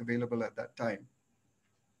antennas available at that time.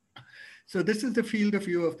 So this is the field of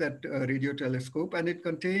view of that radio telescope, and it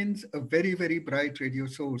contains a very, very bright radio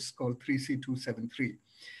source called 3C273.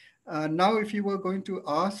 Now, if you were going to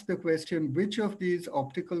ask the question, which of these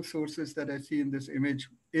optical sources that I see in this image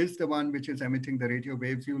is the one which is emitting the radio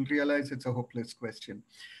waves, you'll realize it's a hopeless question.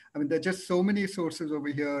 I mean, there are just so many sources over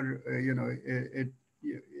here,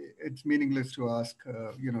 it's meaningless to ask,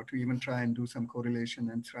 to even try and do some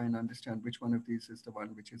correlation and try and understand which one of these is the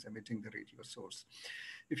one which is emitting the radio source.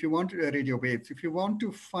 If you want radio waves, if you want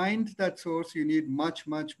to find that source, you need much,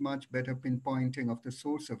 much, much better pinpointing of the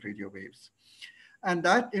source of radio waves. And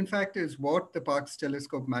that, in fact, is what the Parkes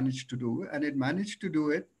telescope managed to do. And it managed to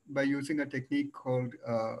do it by using a technique called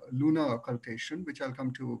lunar occultation, which I'll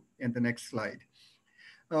come to in the next slide.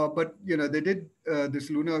 But they did this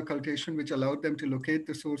lunar occultation, which allowed them to locate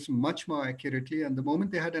the source much more accurately. And the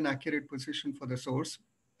moment they had an accurate position for the source,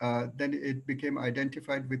 then it became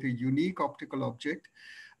identified with a unique optical object.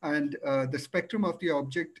 And the spectrum of the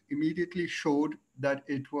object immediately showed that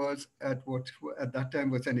it was at what at that time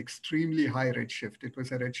was an extremely high redshift. It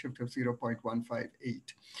was a redshift of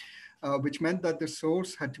 0.158. Which meant that the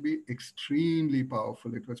source had to be extremely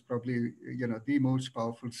powerful. It was probably, the most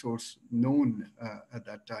powerful source known at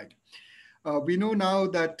that time. We know now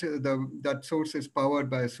that that source is powered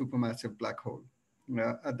by a supermassive black hole.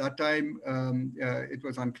 At that time, it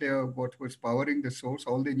was unclear what was powering the source.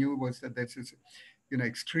 All they knew was that this is,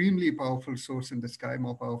 extremely powerful source in the sky,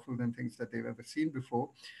 more powerful than things that they've ever seen before.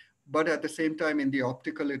 But at the same time, in the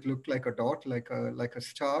optical, it looked like a dot, like a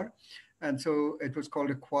star. And so it was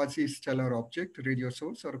called a quasi-stellar object, radio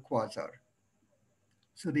source, or a quasar.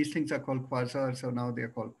 So these things are called quasars, so now they're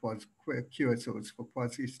called QSOs, for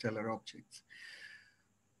quasi-stellar objects.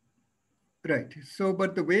 Right. So,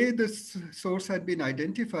 but the way this source had been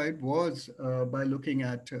identified was by looking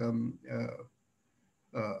at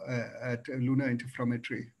lunar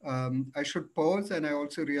interferometry. I should pause, and I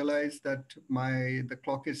also realize that the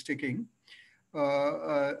clock is ticking.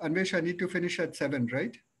 Anvesh, I need to finish at 7,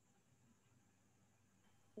 right?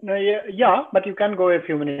 No, yeah, but you can go a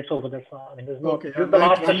few minutes over this. I mean, there's no. Okay, This is the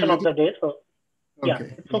last session of the day, so yeah,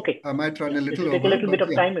 okay, it's okay. I might run a little if you take over, a little bit of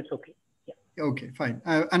yeah. time, it's okay. Yeah. Okay, fine.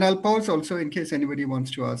 And I'll pause also in case anybody wants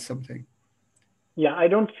to ask something. Yeah, I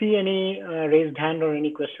don't see any raised hand or any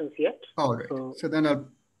questions yet. All right. So then I'll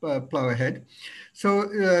plow ahead. So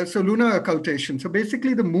lunar occultation. So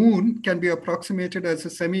basically, the moon can be approximated as a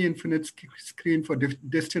semi-infinite screen for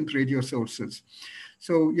distant radio sources.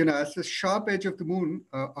 So, as the sharp edge of the moon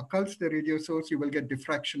occults the radio source, you will get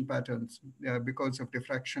diffraction patterns because of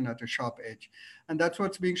diffraction at a sharp edge. And that's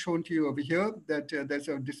what's being shown to you over here, that there's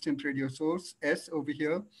a distant radio source, S, over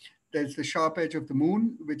here. There's the sharp edge of the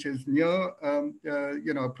moon, which is near,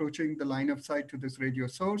 approaching the line of sight to this radio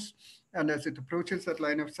source. And as it approaches that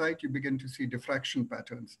line of sight, you begin to see diffraction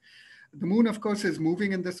patterns. The moon, of course, is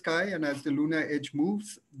moving in the sky, and as the lunar edge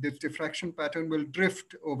moves, this diffraction pattern will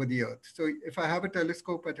drift over the Earth. So if I have a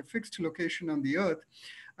telescope at a fixed location on the Earth,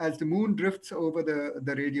 as the moon drifts over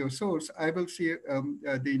the radio source, I will see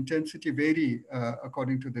the intensity vary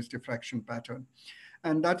according to this diffraction pattern.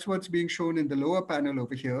 And that's what's being shown in the lower panel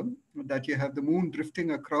over here, that you have the moon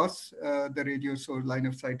drifting across the radio source, line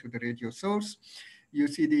of sight to the radio source. You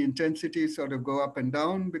see the intensity sort of go up and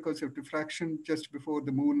down because of diffraction just before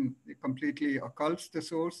the moon completely occults the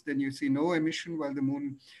source. Then you see no emission while the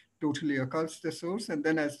moon totally occults the source. And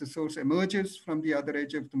then as the source emerges from the other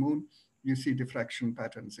edge of the moon, you see diffraction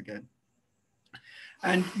patterns again.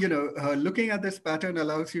 And looking at this pattern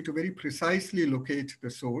allows you to very precisely locate the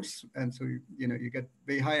source, and so you get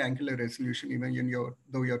very high angular resolution, even in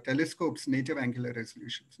though your telescope's native angular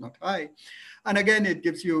resolution is not high. And again, it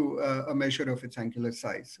gives you a measure of its angular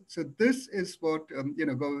size. So this is what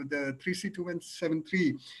the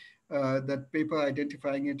 3C2173. That paper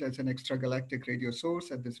identifying it as an extragalactic radio source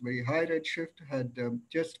at this very high redshift had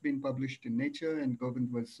just been published in Nature, and Govind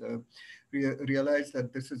was realized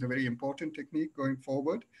that this is a very important technique going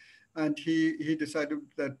forward. And he decided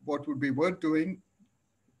that what would be worth doing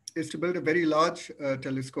is to build a very large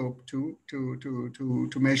telescope to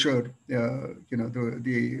measure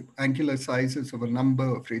the angular sizes of a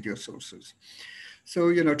number of radio sources.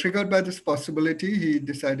 So, triggered by this possibility, he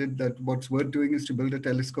decided that what's worth doing is to build a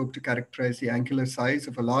telescope to characterize the angular size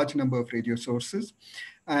of a large number of radio sources.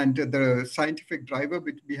 And the scientific driver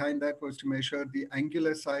behind that was to measure the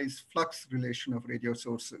angular size flux relation of radio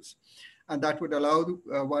sources. And that would allow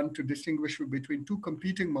one to distinguish between two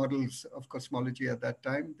competing models of cosmology at that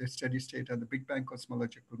time, the steady state and the Big Bang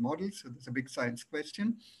cosmological models. So there's a big science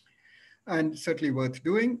question, and certainly worth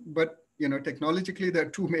doing. But technologically, there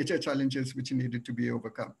are two major challenges which needed to be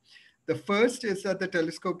overcome. The first is that the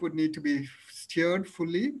telescope would need to be steered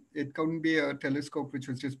fully. It couldn't be a telescope which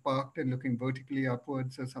was just parked and looking vertically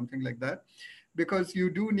upwards or something like that, because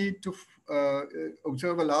you do need to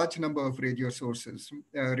observe a large number of radio sources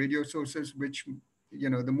which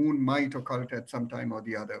the moon might occult at some time or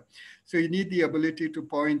the other. So you need the ability to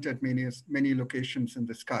point at many locations in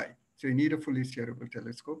the sky. So you need a fully steerable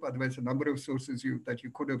telescope. Otherwise, the number of sources that you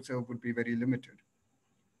could observe would be very limited.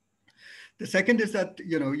 The second is that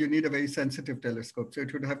you need a very sensitive telescope. So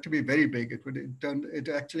it would have to be very big. It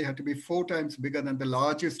actually had to be 4 times bigger than the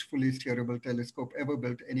largest fully steerable telescope ever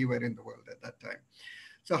built anywhere in the world at that time.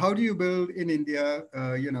 So how do you build in India,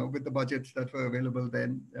 with the budgets that were available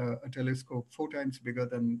then, a telescope 4 times bigger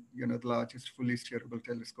than, the largest fully steerable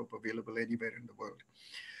telescope available anywhere in the world?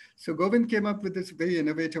 So Govind came up with this very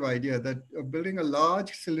innovative idea that building a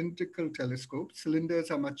large cylindrical telescope,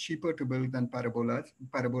 cylinders are much cheaper to build than parabolic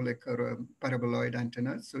or paraboloid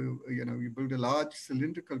antennas. So, you build a large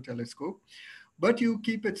cylindrical telescope, but you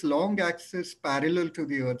keep its long axis parallel to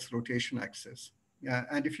the Earth's rotation axis.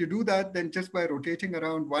 And if you do that, then just by rotating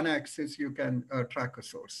around one axis, you can track a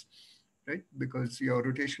source, right? Because your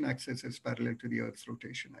rotation axis is parallel to the Earth's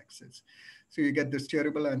rotation axis. So you get the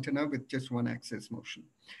steerable antenna with just one axis motion.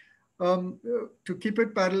 To keep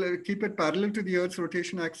it parallel to the Earth's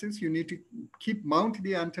rotation axis, you need to mount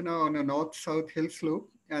the antenna on a north-south hill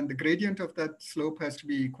slope, and the gradient of that slope has to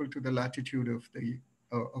be equal to the latitude of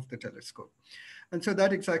the telescope. And so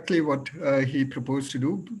that's exactly what he proposed to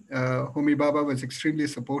do. Homi Bhabha was extremely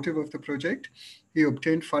supportive of the project. He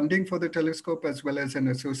obtained funding for the telescope as well as an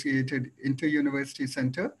associated inter-university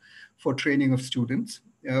center for training of students.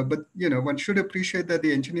 But one should appreciate that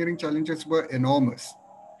the engineering challenges were enormous.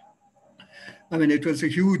 I mean, it was a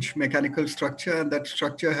huge mechanical structure, and that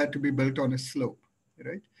structure had to be built on a slope,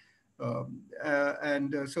 right? So,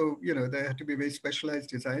 there had to be very specialized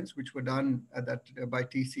designs, which were done by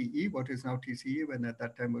TCE, what is now TCE, when at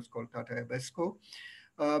that time was called Tata Ebesco.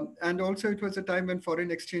 And also it was a time when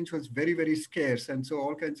foreign exchange was very, very scarce. And so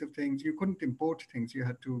all kinds of things, you couldn't import things. You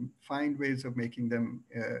had to find ways of making them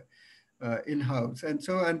in-house.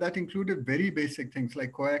 And that included very basic things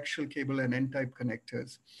like coaxial cable and N-type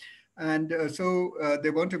connectors. And so they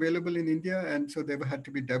weren't available in India, and so they had to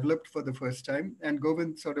be developed for the first time. And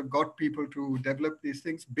Govind sort of got people to develop these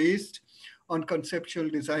things based on conceptual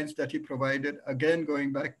designs that he provided, again,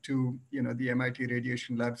 going back to, the MIT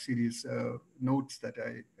Radiation Lab series notes that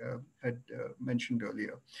I had mentioned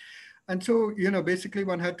earlier. And so, basically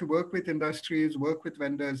one had to work with industries, work with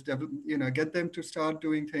vendors, get them to start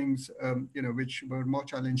doing things, which were more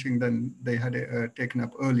challenging than they had taken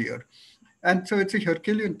up earlier. And so it's a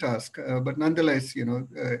Herculean task, but nonetheless,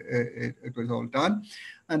 it was all done.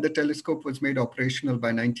 And the telescope was made operational by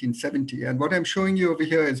 1970. And what I'm showing you over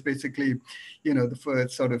here is basically,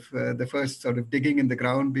 the first sort of digging in the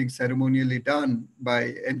ground being ceremonially done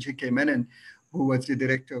by MGK Menon, who was the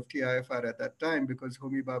director of TIFR at that time, because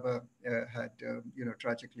Homi Bhabha had,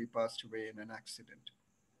 tragically passed away in an accident.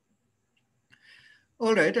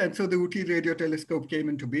 All right, and so the Ooty radio telescope came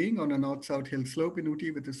into being on a north-south hill slope in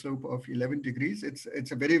Ooty with a slope of 11 degrees.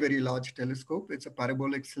 It's a very, very large telescope. It's a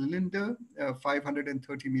parabolic cylinder,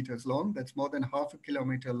 530 meters long. That's more than half a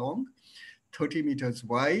kilometer long, 30 meters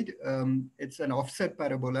wide. It's an offset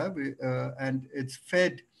parabola, and it's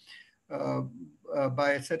fed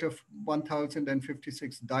by a set of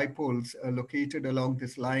 1,056 dipoles located along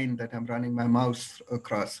this line that I'm running my mouse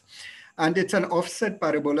across. And it's an offset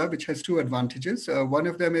parabola, which has two advantages. One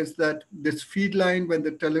of them is that this feed line, when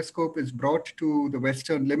the telescope is brought to the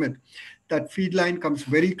western limit, that feed line comes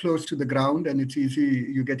very close to the ground, and it's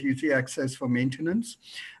easy, you get easy access for maintenance.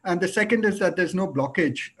 And the second is that there's no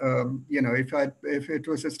blockage. If it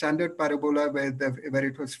was a standard parabola where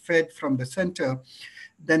it was fed from the center,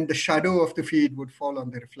 then the shadow of the feed would fall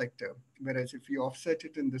on the reflector. Whereas if you offset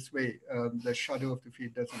it in this way, the shadow of the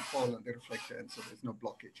feed doesn't fall on the reflector, and so there's no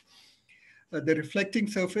blockage. The reflecting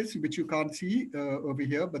surface, which you can't see over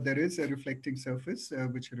here, but there is a reflecting surface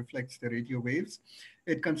which reflects the radio waves.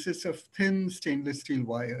 It consists of thin stainless steel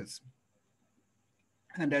wires.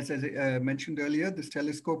 And as I mentioned earlier, this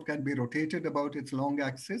telescope can be rotated about its long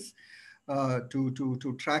axis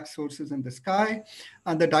to track sources in the sky.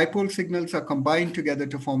 And the dipole signals are combined together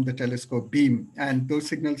to form the telescope beam. And those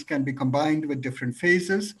signals can be combined with different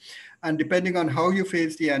phases. And depending on how you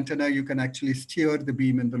phase the antenna, you can actually steer the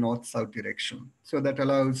beam in the north-south direction. So that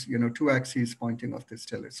allows, two axes pointing of this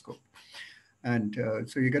telescope. And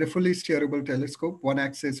so you get a fully steerable telescope, one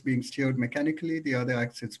axis being steered mechanically, the other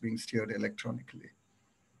axis being steered electronically.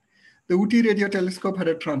 The Ooty radio telescope had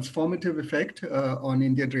a transformative effect on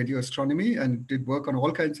Indian radio astronomy and did work on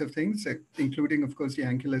all kinds of things, including, of course, the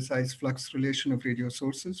angular size flux relation of radio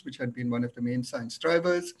sources, which had been one of the main science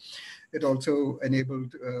drivers. It also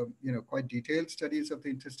enabled, quite detailed studies of the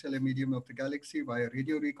interstellar medium of the galaxy via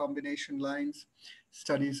radio recombination lines,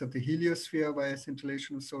 studies of the heliosphere via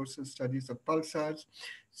scintillation of sources, studies of pulsars,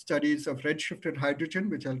 studies of redshifted hydrogen,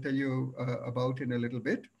 which I'll tell you about in a little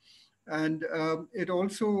bit. And it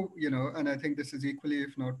also, and I think this is equally,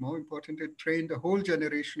 if not more important, it trained a whole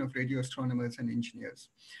generation of radio astronomers and engineers.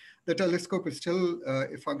 The telescope is still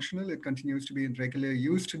functional. It continues to be in regular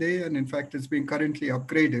use today, and in fact, is being currently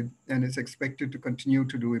upgraded and is expected to continue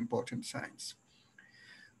to do important science.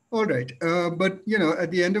 All right, but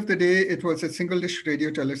at the end of the day, it was a single dish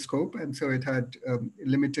radio telescope, and so it had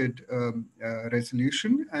limited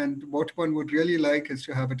resolution. And what one would really like is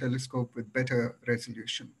to have a telescope with better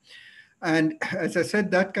resolution. And as I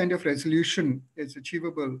said, that kind of resolution is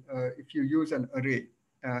achievable if you use an array.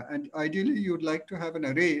 And ideally, you'd like to have an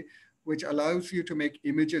array which allows you to make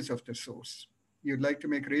images of the source. You'd like to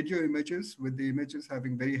make radio images with the images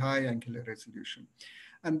having very high angular resolution.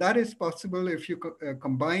 And that is possible if you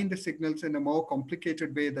combine the signals in a more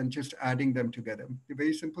complicated way than just adding them together. The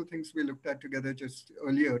very simple things we looked at together just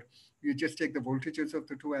earlier, you just take the voltages of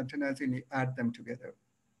the two antennas and you add them together.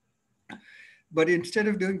 But instead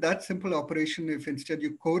of doing that simple operation, if instead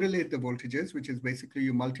you correlate the voltages, which is basically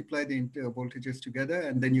you multiply the voltages together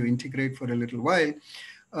and then you integrate for a little while,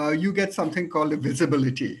 you get something called a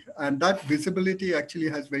visibility. And that visibility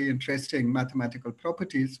actually has very interesting mathematical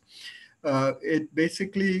properties. It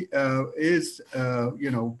basically is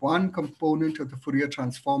one component of the Fourier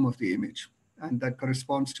transform of the image. And that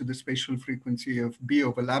corresponds to the spatial frequency of B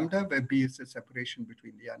over lambda, where B is the separation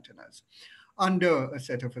between the antennas, under a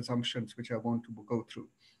set of assumptions which I want to go through.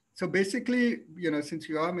 So basically, since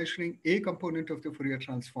you are measuring a component of the Fourier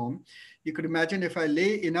transform, you could imagine if I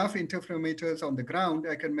lay enough interferometers on the ground,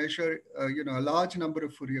 I can measure a large number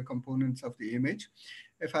of Fourier components of the image.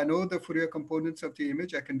 If I know the Fourier components of the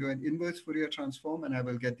image, I can do an inverse Fourier transform and I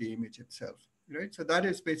will get the image itself, right? So that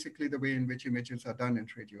is basically the way in which images are done in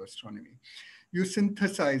radio astronomy. You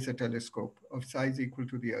synthesize a telescope of size equal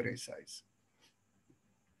to the array size.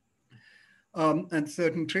 And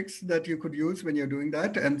certain tricks that you could use when you're doing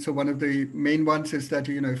that. And so one of the main ones is that,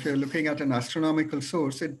 if you're looking at an astronomical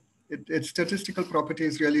source, its statistical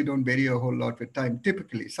properties really don't vary a whole lot with time.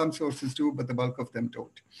 Typically, some sources do, but the bulk of them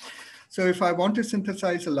don't. So if I want to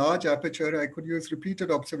synthesize a large aperture, I could use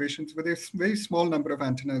repeated observations with a very small number of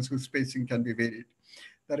antennas whose spacing can be varied.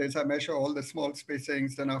 That is, I measure all the small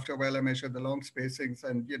spacings, then after a while I measure the long spacings,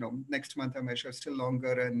 and next month I measure still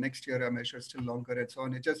longer, and next year I measure still longer, and so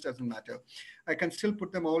on. It just doesn't matter. I can still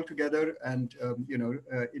put them all together and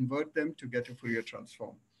invert them to get a Fourier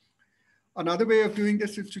transform. Another way of doing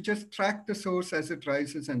this is to just track the source as it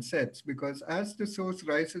rises and sets, because as the source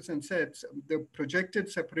rises and sets, the projected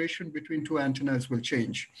separation between two antennas will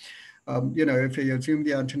change. If you assume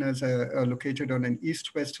the antennas are located on an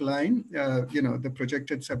east-west line, the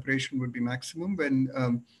projected separation would be maximum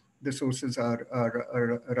when the sources are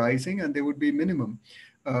rising, and they would be minimum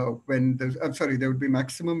they would be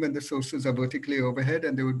maximum when the sources are vertically overhead,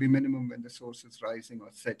 and they would be minimum when the source is rising or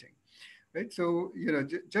setting. Right? So,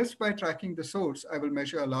 just by tracking the source, I will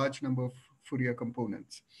measure a large number of Fourier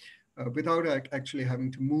components without actually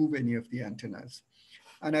having to move any of the antennas.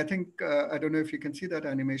 And I think, I don't know if you can see that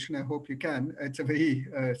animation. I hope you can. It's a very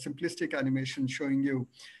simplistic animation showing you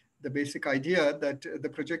the basic idea that the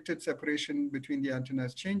projected separation between the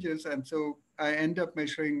antennas changes. And so I end up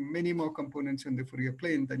measuring many more components in the Fourier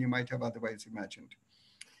plane than you might have otherwise imagined.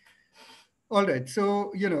 All right,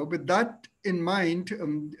 so, with that in mind,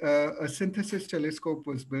 a synthesis telescope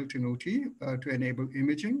was built in OT to enable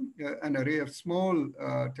imaging. An array of small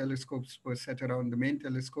telescopes was set around the main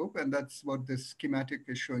telescope, and that's what this schematic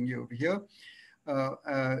is showing you over here.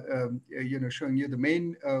 Showing you the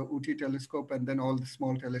main OT telescope and then all the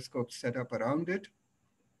small telescopes set up around it.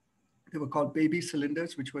 They were called baby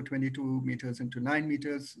cylinders, which were 22 meters into 9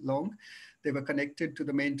 meters long. They were connected to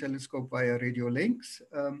the main telescope via radio links.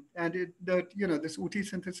 This OT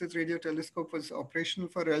synthesis radio telescope was operational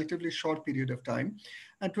for a relatively short period of time,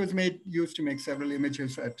 and it was used to make several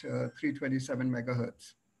images at 327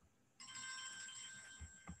 megahertz.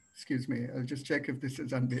 Excuse me, I'll just check if this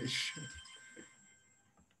is Anvesh.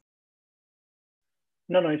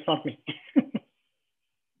 No, it's not me.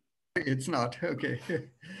 It's not, okay.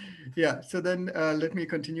 Yeah, so then let me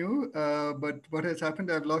continue. But what has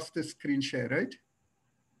happened, I've lost the screen share, right?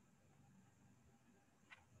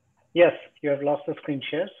 Yes, you have lost the screen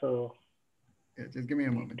share, so. Yeah, just give me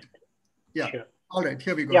a moment. Yeah, sure. All right,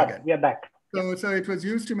 here we go again. We are back. So it was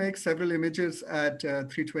used to make several images at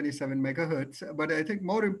 327 megahertz. But I think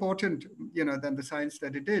more important, than the science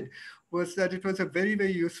that it did was that it was a very,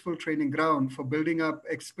 very useful training ground for building up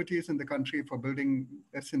expertise in the country for building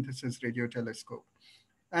a synthesis radio telescope.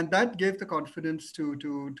 And that gave the confidence to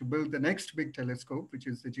build the next big telescope, which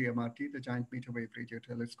is the GMRT, the Giant Meter Wave Radio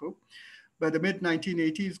Telescope. By the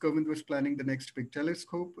mid-1980s, Govind was planning the next big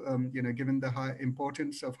telescope. Given the high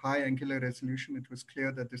importance of high angular resolution, it was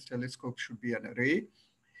clear that this telescope should be an array.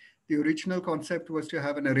 The original concept was to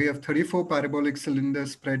have an array of 34 parabolic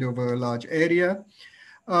cylinders spread over a large area.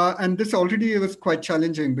 And this already was quite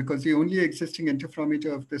challenging because the only existing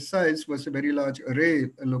interferometer of this size was a very large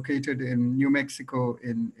array located in New Mexico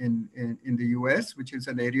in the US, which is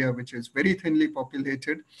an area which is very thinly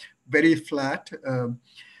populated, very flat.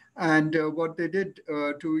 And what they did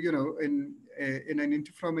in an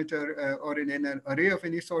interferometer or in an array of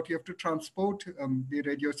any sort, you have to transport the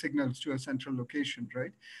radio signals to a central location,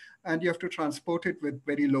 right? And you have to transport it with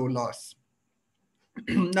very low loss.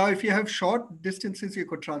 Now, if you have short distances, you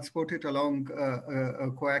could transport it along a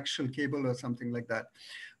coaxial cable or something like that.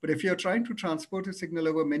 But if you're trying to transport a signal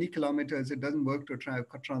over many kilometers, it doesn't work to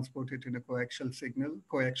transport it in a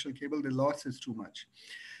coaxial cable. The loss is too much.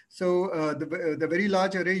 So the very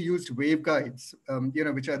large array used waveguides,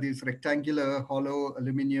 which are these rectangular, hollow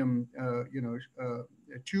aluminum,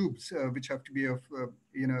 tubes, which have to be of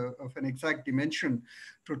an exact dimension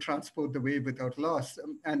to transport the wave without loss.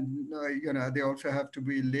 They also have to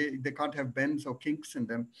be they can't have bends or kinks in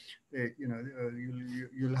them.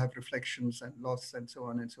 You'll have reflections and loss and so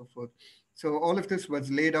on and so forth. So all of this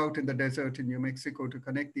was laid out in the desert in New Mexico to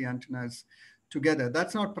connect the antennas together.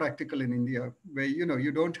 That's not practical in India, where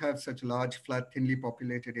you don't have such large, flat, thinly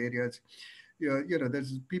populated areas.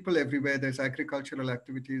 There's people everywhere. There's agricultural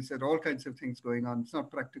activities. There are all kinds of things going on. It's not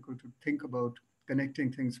practical to think about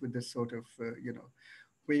connecting things with this sort of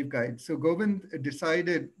waveguide. So Govind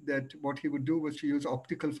decided that what he would do was to use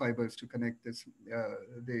optical fibers to connect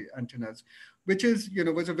the antennas, which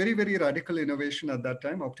was a very, very radical innovation at that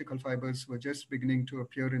time. Optical fibers were just beginning to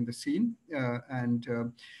appear in the scene.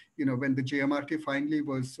 When the GMRT finally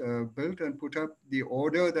was built and put up, the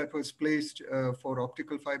order that was placed for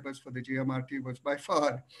optical fibers for the GMRT was by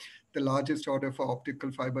far the largest order for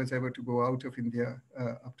optical fibers ever to go out of India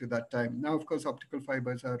up to that time. Now, of course, optical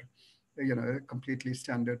fibers are a completely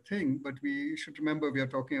standard thing, but we should remember we are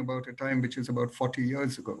talking about a time which is about 40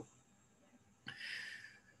 years ago.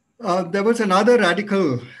 There was another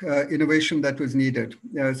radical innovation that was needed.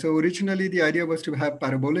 So originally the idea was to have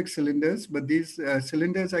parabolic cylinders, but these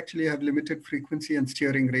cylinders actually have limited frequency and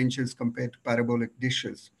steering ranges compared to parabolic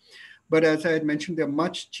dishes. But as I had mentioned, they're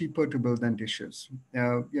much cheaper to build than dishes.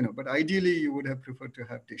 But ideally you would have preferred to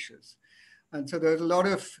have dishes. And so there's a lot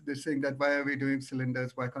of this thing that why are we doing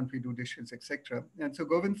cylinders? Why can't we do dishes, etc. And so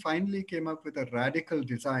Govind finally came up with a radical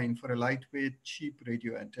design for a lightweight, cheap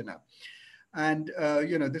radio antenna. And,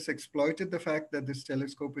 this exploited the fact that this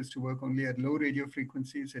telescope is to work only at low radio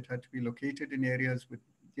frequencies. It had to be located in areas with,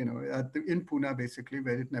 in Pune, basically,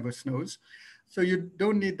 where it never snows. So you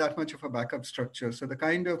don't need that much of a backup structure. So the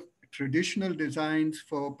kind of traditional designs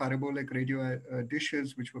for parabolic radio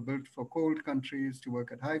dishes, which were built for cold countries to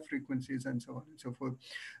work at high frequencies and so on and so forth,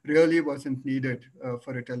 really wasn't needed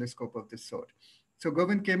for a telescope of this sort. So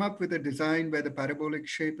Govind came up with a design where the parabolic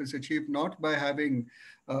shape is achieved not by having,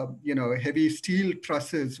 heavy steel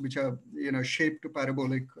trusses, which are, shaped to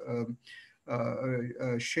parabolic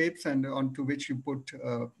shapes and onto which you put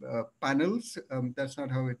panels. That's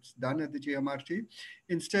not how it's done at the GMRT.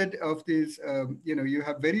 Instead of these, you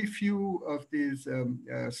have very few of these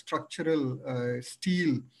structural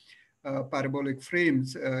steel parabolic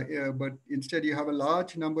frames, but instead you have a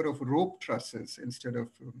large number of rope trusses instead of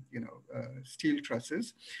steel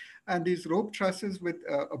trusses. And these rope trusses with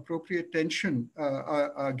appropriate tension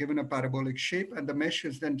are given a parabolic shape, and the mesh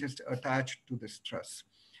is then just attached to this truss.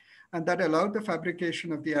 And that allowed the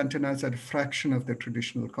fabrication of the antennas at a fraction of the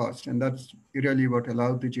traditional cost. And that's really what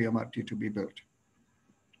allowed the GMRT to be built.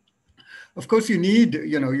 Of course, you need,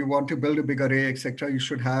 you want to build a big array, etc. You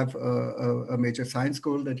should have a major science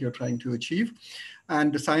goal that you're trying to achieve.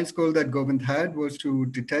 And the science goal that Govind had was to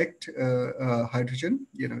detect hydrogen,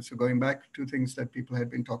 so going back to things that people had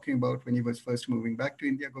been talking about when he was first moving back to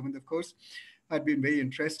India. Govind, of course, had been very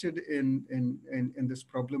interested in this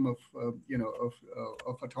problem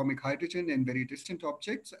of atomic hydrogen in very distant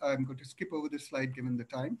objects. I'm going to skip over this slide given the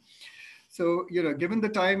time. So, given the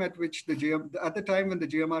time at which at the time when the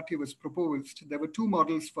GMRT was proposed, there were two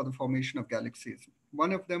models for the formation of galaxies.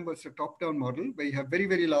 One of them was a top-down model where you have very,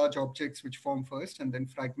 very large objects which form first and then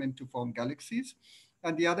fragment to form galaxies.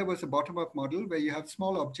 And the other was a bottom-up model where you have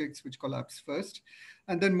small objects which collapse first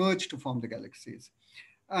and then merge to form the galaxies.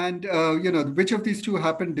 And, which of these two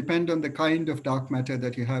happen depend on the kind of dark matter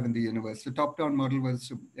that you have in the universe. The top-down model was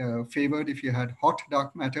favored if you had hot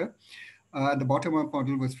dark matter. The bottom-up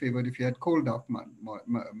model was favored if you had cold dark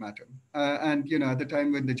matter. At the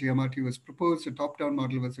time when the GMRT was proposed, the top-down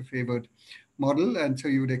model was a favored model. And so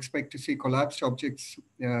you would expect to see collapsed objects,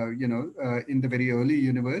 in the very early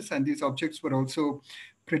universe. And these objects were also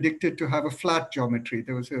predicted to have a flat geometry.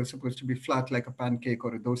 They were supposed to be flat like a pancake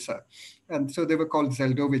or a dosa. And so they were called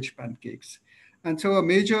Zeldovich pancakes. And so a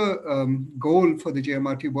major goal for the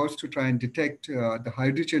JMRT was to try and detect the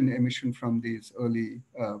hydrogen emission from these early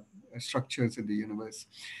structures in the universe.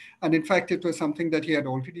 And in fact, it was something that he had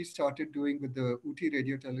already started doing with the UTI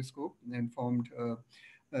radio telescope and formed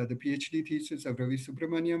the PhD thesis of Ravi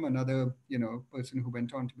Subramaniam, another person who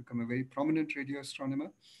went on to become a very prominent radio astronomer,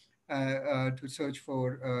 to search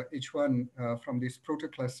for H1 from these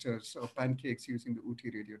protoclusters or pancakes using the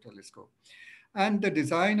UTI radio telescope. And the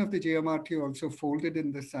design of the JMRT also folded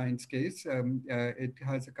in the science case. It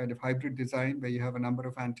has a kind of hybrid design where you have a number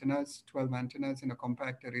of antennas, 12 antennas in a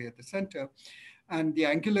compact array at the center. And the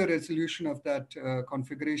angular resolution of that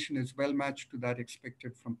configuration is well matched to that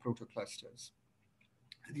expected from protoclusters.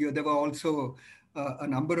 There were also a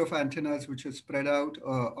number of antennas which were spread out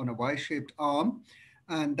on a Y-shaped arm.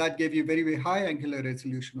 And that gave you very, very high angular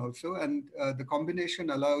resolution also. And the combination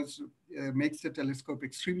makes the telescope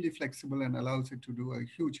extremely flexible and allows it to do a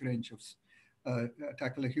huge range of,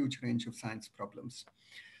 tackle a huge range of science problems.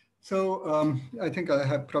 So I think I'll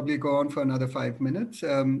have probably go on for another 5 minutes. The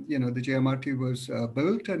JMRT was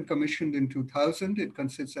built and commissioned in 2000. It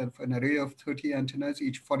consists of an array of 30 antennas,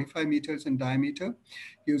 each 45 meters in diameter,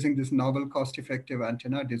 using this novel cost-effective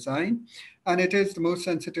antenna design. And it is the most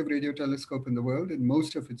sensitive radio telescope in the world in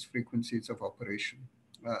most of its frequencies of operation.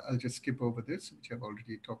 I'll just skip over this, which I've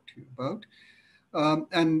already talked to you about.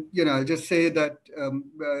 I'll just say that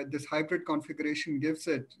this hybrid configuration gives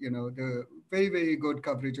it, the very, very good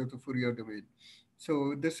coverage of the Fourier domain.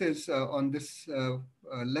 So this is on this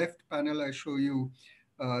left panel, I show you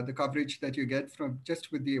the coverage that you get from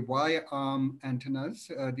just with the Y-arm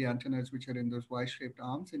antennas, the antennas which are in those Y-shaped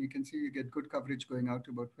arms. And you can see you get good coverage going out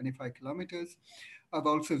to about 25 kilometers. I've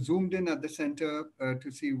also zoomed in at the center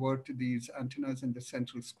to see what these antennas in the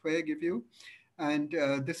central square give you. And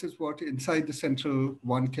this is what inside the central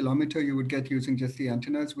 1 kilometer you would get using just the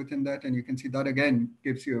antennas within that. And you can see that again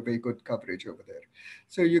gives you a very good coverage over there.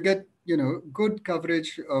 So you get, good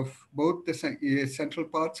coverage of both the central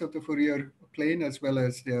parts of the Fourier plane as well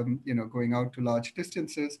as, going out to large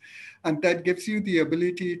distances. And that gives you the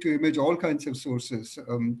ability to image all kinds of sources,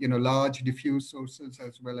 large diffuse sources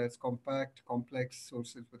as well as compact, complex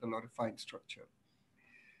sources with a lot of fine structure.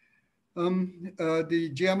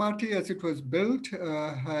 The GMRT, as it was built,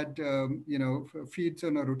 had feeds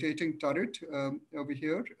on a rotating turret over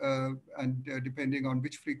here, and depending on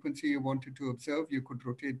which frequency you wanted to observe, you could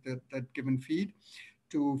rotate that given feed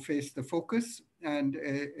to face the focus, and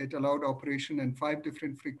it allowed operation in 5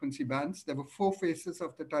 different frequency bands. There were 4 faces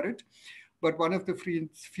of the turret, but one of the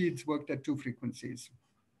feeds worked at 2 frequencies.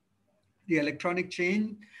 The electronic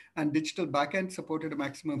chain and digital backend supported a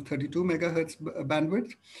maximum of 32 megahertz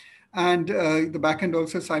bandwidth. And the backend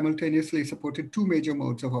also simultaneously supported 2 major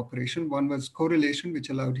modes of operation. One was correlation, which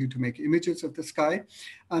allowed you to make images of the sky.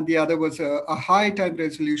 And the other was a high time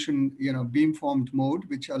resolution, beamformed mode,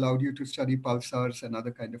 which allowed you to study pulsars and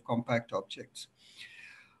other kind of compact objects.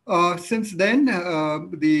 Since then,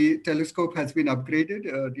 the telescope has been upgraded.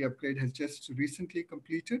 The upgrade has just recently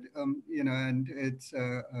completed, and it's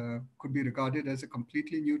could be regarded as a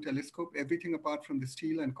completely new telescope. Everything apart from the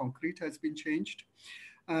steel and concrete has been changed.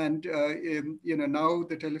 And now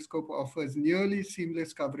the telescope offers nearly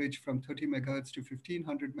seamless coverage from 30 megahertz to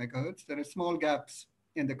 1500 megahertz. There are small gaps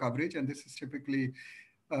in the coverage, and this is typically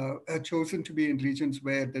chosen to be in regions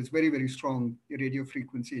where there's very, very strong radio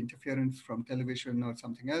frequency interference from television or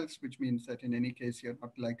something else, which means that in any case, you're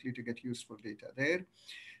not likely to get useful data there.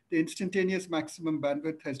 The instantaneous maximum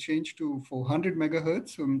bandwidth has changed to 400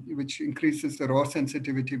 megahertz, which increases the raw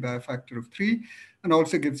sensitivity by a factor of 3 and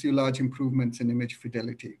also gives you large improvements in image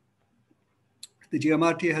fidelity. The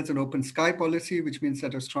GMRT has an open sky policy, which means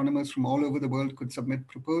that astronomers from all over the world could submit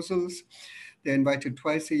proposals. They're invited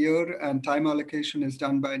twice a year, and time allocation is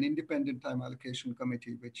done by an independent time allocation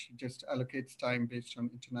committee, which just allocates time based on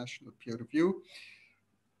international peer review.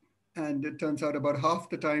 And it turns out about half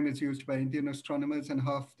the time is used by Indian astronomers and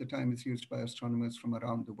half the time is used by astronomers from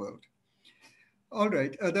around the world. All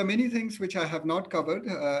right, there are many things which I have not covered.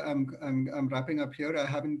 I'm wrapping up here. I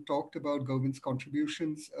haven't talked about Govind's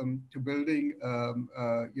contributions to building,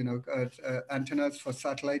 antennas for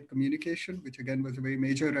satellite communication, which again was a very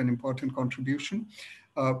major and important contribution.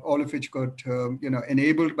 All of which got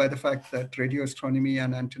enabled by the fact that radio astronomy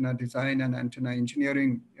and antenna design and antenna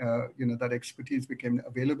engineering, that expertise became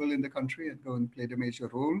available in the country, and Govind played a major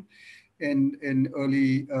role in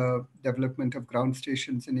early development of ground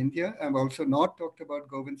stations in India. I've also not talked about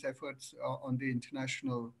Govind's efforts on the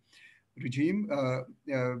international regime,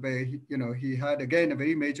 where he had again a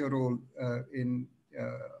very major role in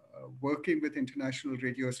working with international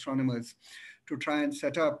radio astronomers to try and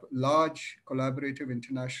set up large collaborative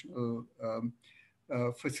international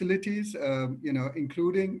facilities,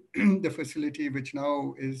 including the facility which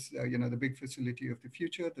now is, the big facility of the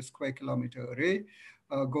future, the square kilometer array.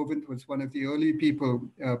 Govind was one of the early people,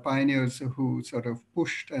 pioneers who sort of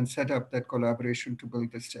pushed and set up that collaboration to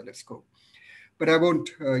build this telescope. But I won't,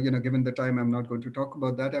 given the time, I'm not going to talk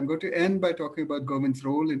about that. I'm going to end by talking about Govind's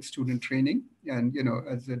role in student training. And,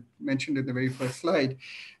 as I mentioned in the very first slide,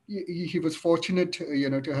 he was fortunate,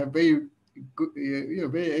 to have very good,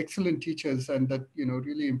 very excellent teachers, and that,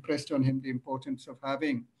 really impressed on him the importance of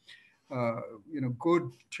having,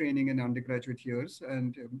 good training in undergraduate years,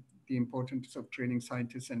 and the importance of training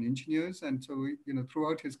scientists and engineers. And so,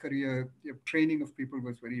 throughout his career, training of people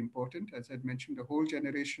was very important. As I'd mentioned, the whole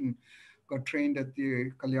generation got trained at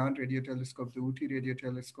the Kalyan radio telescope, the Uti radio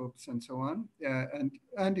telescopes, and so on,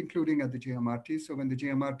 and including at the JMRT. So when the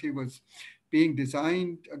JMRT was being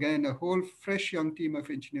designed, again, a whole fresh young team of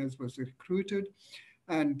engineers was recruited,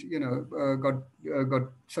 and got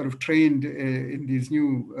sort of trained in these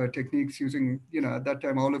new techniques using, at that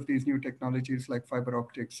time, all of these new technologies like fiber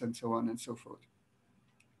optics and so on and so forth.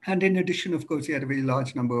 And in addition, of course, he had a very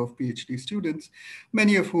large number of PhD students,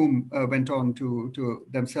 many of whom went on to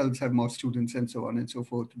themselves have more students and so on and so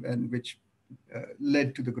forth, and which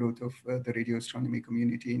led to the growth of the radio astronomy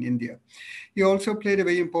community in India. He also played a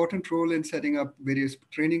very important role in setting up various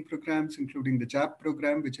training programs, including the JAP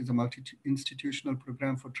program, which is a multi-institutional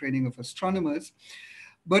program for training of astronomers.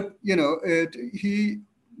 But, he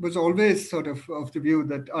was always sort of the view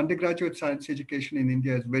that undergraduate science education in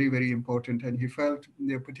India is very, very important. And he felt,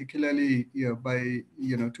 particularly by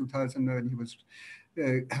 2000, when he was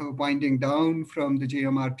winding down from the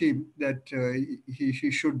JMRT, that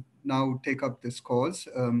he should now take up this cause.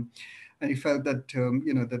 And he felt that,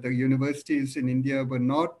 that the universities in India were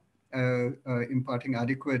not imparting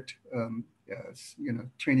adequate,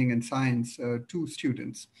 training in science to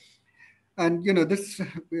students. And this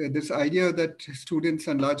idea that students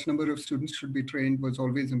and large number of students should be trained was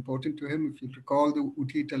always important to him. If you recall, the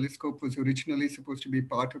Uti telescope was originally supposed to be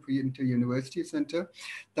part of the inter-university center.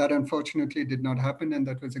 That unfortunately did not happen, and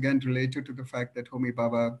that was again related to the fact that Homi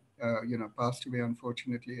Bhabha, passed away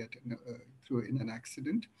unfortunately in an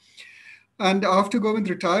accident. And after Govind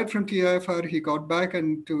retired from TIFR, he got back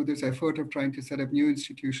into this effort of trying to set up new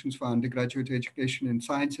institutions for undergraduate education in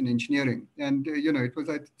science and engineering. And, it was,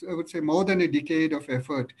 I would say, more than a decade of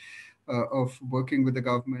effort of working with the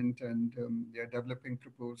government and developing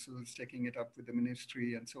proposals, taking it up with the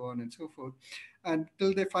ministry and so on and so forth,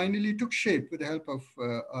 until they finally took shape with the help of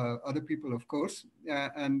other people, of course.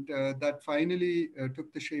 And that finally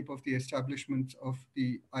took the shape of the establishment of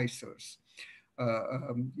the ICERs.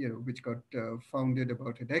 Which got founded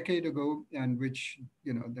about a decade ago, and which,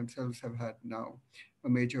 themselves have had now a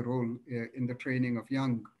major role in the training of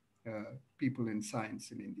young people in science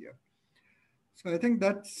in India. So I think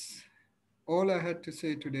that's all I had to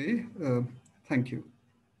say today. Thank you.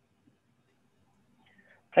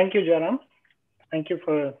 Thank you, Jayaram. Thank you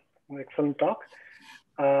for an excellent talk.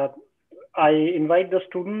 I invite the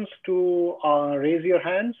students to raise your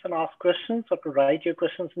hands and ask questions, or to write your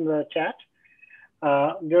questions in the chat.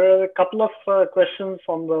 There are a couple of questions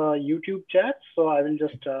on the YouTube chat, so I will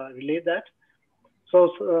just relay that.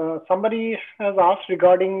 So somebody has asked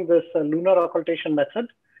regarding this lunar occultation method.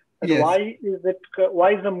 Yes. Why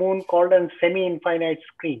is the moon called a semi-infinite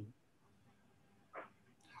screen?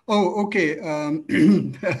 Oh, okay.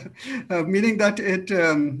 Meaning that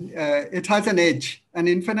it has an edge. An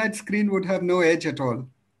infinite screen would have no edge at all.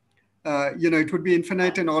 It would be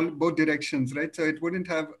infinite in both directions, right? So it wouldn't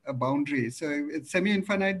have a boundary. So it's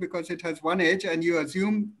semi-infinite because it has one edge, and you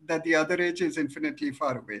assume that the other edge is infinitely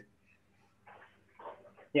far away.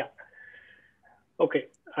 Yeah. Okay.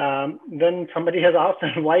 Then somebody has asked,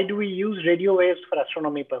 why do we use radio waves for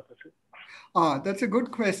astronomy purposes? That's a good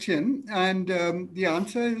question. And the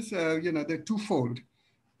answer is, they're twofold.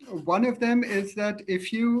 One of them is that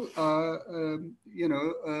if you,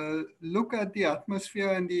 look at the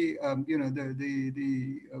atmosphere and the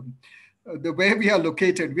way we are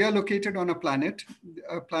located on a planet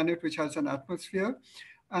which has an atmosphere.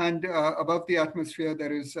 And above the atmosphere,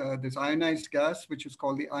 there is this ionized gas, which is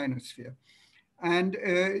called the ionosphere. And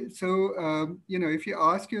if you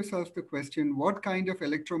ask yourself the question, what kind of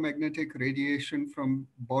electromagnetic radiation from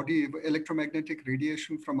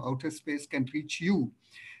outer space can reach you?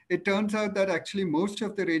 It turns out that actually most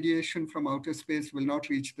of the radiation from outer space will not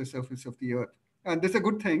reach the surface of the Earth. And that's a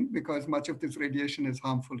good thing, because much of this radiation is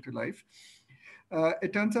harmful to life.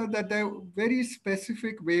 it turns out that there are very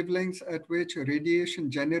specific wavelengths at which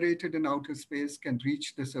radiation generated in outer space can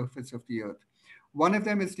reach the surface of the Earth. One of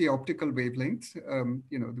them is the optical wavelengths,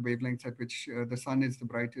 the wavelengths at which the sun is the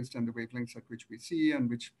brightest and the wavelengths at which we see and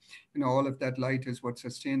which, all of that light is what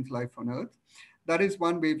sustains life on Earth. That is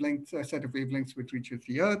one wavelength, a set of wavelengths which reaches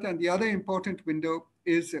the Earth. And the other important window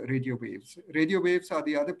is radio waves. Radio waves are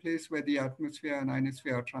the other place where the atmosphere and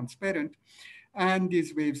ionosphere are transparent, and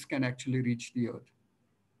these waves can actually reach the Earth.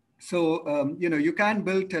 So, you can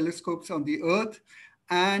build telescopes on the Earth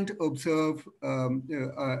and observe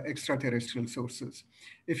extraterrestrial sources.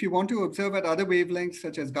 If you want to observe at other wavelengths,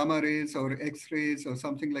 such as gamma rays or X-rays or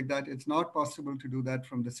something like that, it's not possible to do that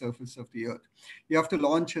from the surface of the Earth. You have to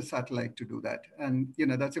launch a satellite to do that. And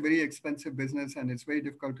that's a very expensive business, and it's very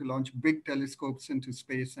difficult to launch big telescopes into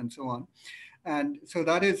space and so on. And so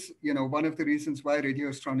that is, one of the reasons why radio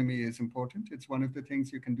astronomy is important. It's one of the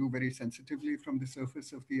things you can do very sensitively from the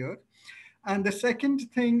surface of the Earth. And the second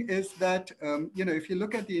thing is that, if you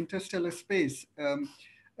look at the interstellar space,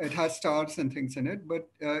 it has stars and things in it, but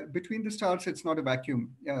between the stars, it's not a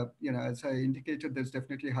vacuum. As I indicated, there's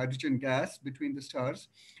definitely hydrogen gas between the stars,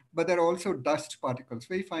 but there are also dust particles,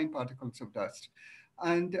 very fine particles of dust.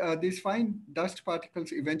 And these fine dust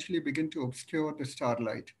particles eventually begin to obscure the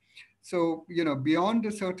starlight. So, beyond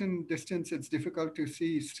a certain distance, it's difficult to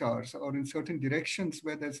see stars, or in certain directions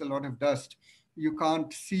where there's a lot of dust, you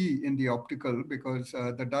can't see in the optical because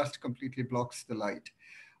the dust completely blocks the light.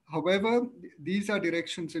 However, these are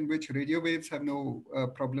directions in which radio waves have no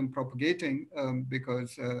problem propagating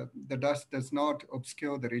because the dust does not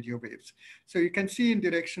obscure the radio waves. So you can see in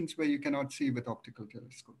directions where you cannot see with optical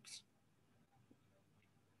telescopes.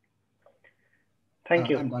 Thank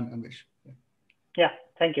you. I'm done, Anvesh. Yeah,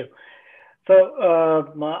 thank you. So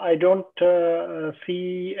I don't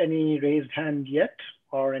see any raised hand yet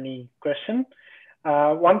or any question.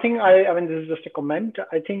 One thing, I mean, this is just a comment.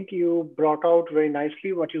 I think you brought out very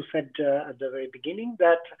nicely what you said at the very beginning,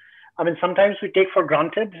 that, I mean, sometimes we take for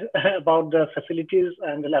granted about the facilities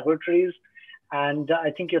and the laboratories. And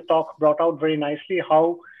I think your talk brought out very nicely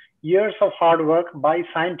how years of hard work by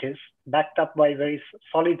scientists, backed up by very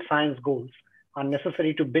solid science goals, are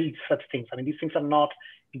necessary to build such things. I mean, these things are not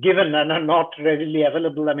given and are not readily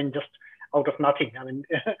available, I mean, just out of nothing. I mean,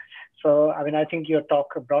 so, I mean, I think your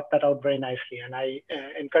talk brought that out very nicely. And I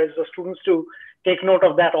encourage the students to take note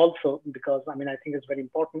of that also, because, I mean, I think it's very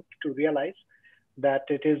important to realize that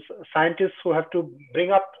it is scientists who have to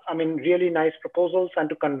bring up, I mean, really nice proposals and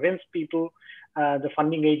to convince people, the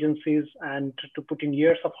funding agencies, and to put in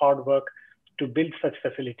years of hard work to build such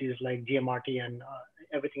facilities like GMRT and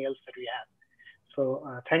everything else that we have. So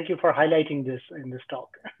thank you for highlighting this in this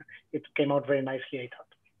talk. It came out very nicely, I thought.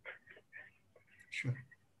 Sure.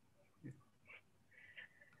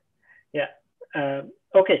 Yeah.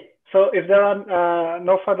 Okay. So if there are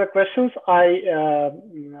no further questions, I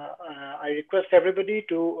request everybody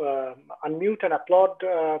to unmute and applaud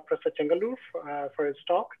Professor Chengalur for his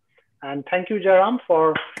talk. And thank you, Jayaram,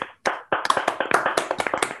 for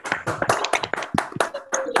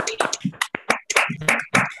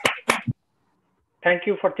thank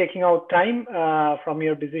you for taking out time from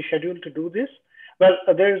your busy schedule to do this. Well,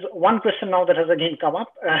 there's one question now that has again come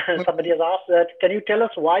up. Somebody has asked that, can you tell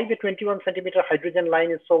us why the 21 centimeter hydrogen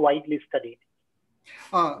line is so widely studied?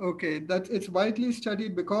 Okay, it's widely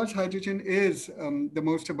studied because hydrogen is the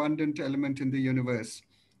most abundant element in the universe.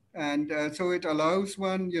 And so it allows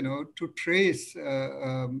one, to trace,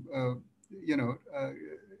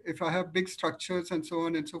 if I have big structures and so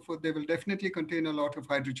on and so forth, they will definitely contain a lot of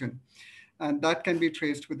hydrogen. And that can be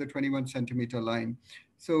traced with the 21 centimeter line.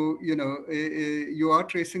 So, you are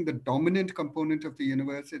tracing the dominant component of the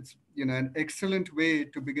universe. It's, an excellent way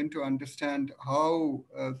to begin to understand how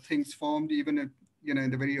things formed even at,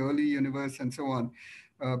 in the very early universe and so on,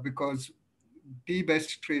 because the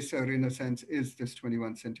best tracer in a sense is this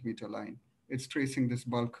 21 centimeter line. It's tracing this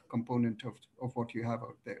bulk component of what you have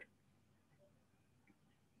out there.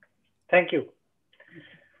 Thank you.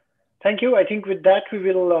 Thank you. I think with that, we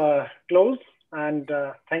will close. And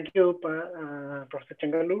thank you, Professor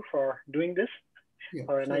Chengalur, for doing this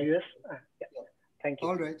for NIUS. Yeah. Thank you.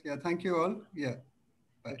 All right. Yeah. Thank you all. Yeah.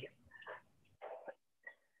 Bye. Thank you.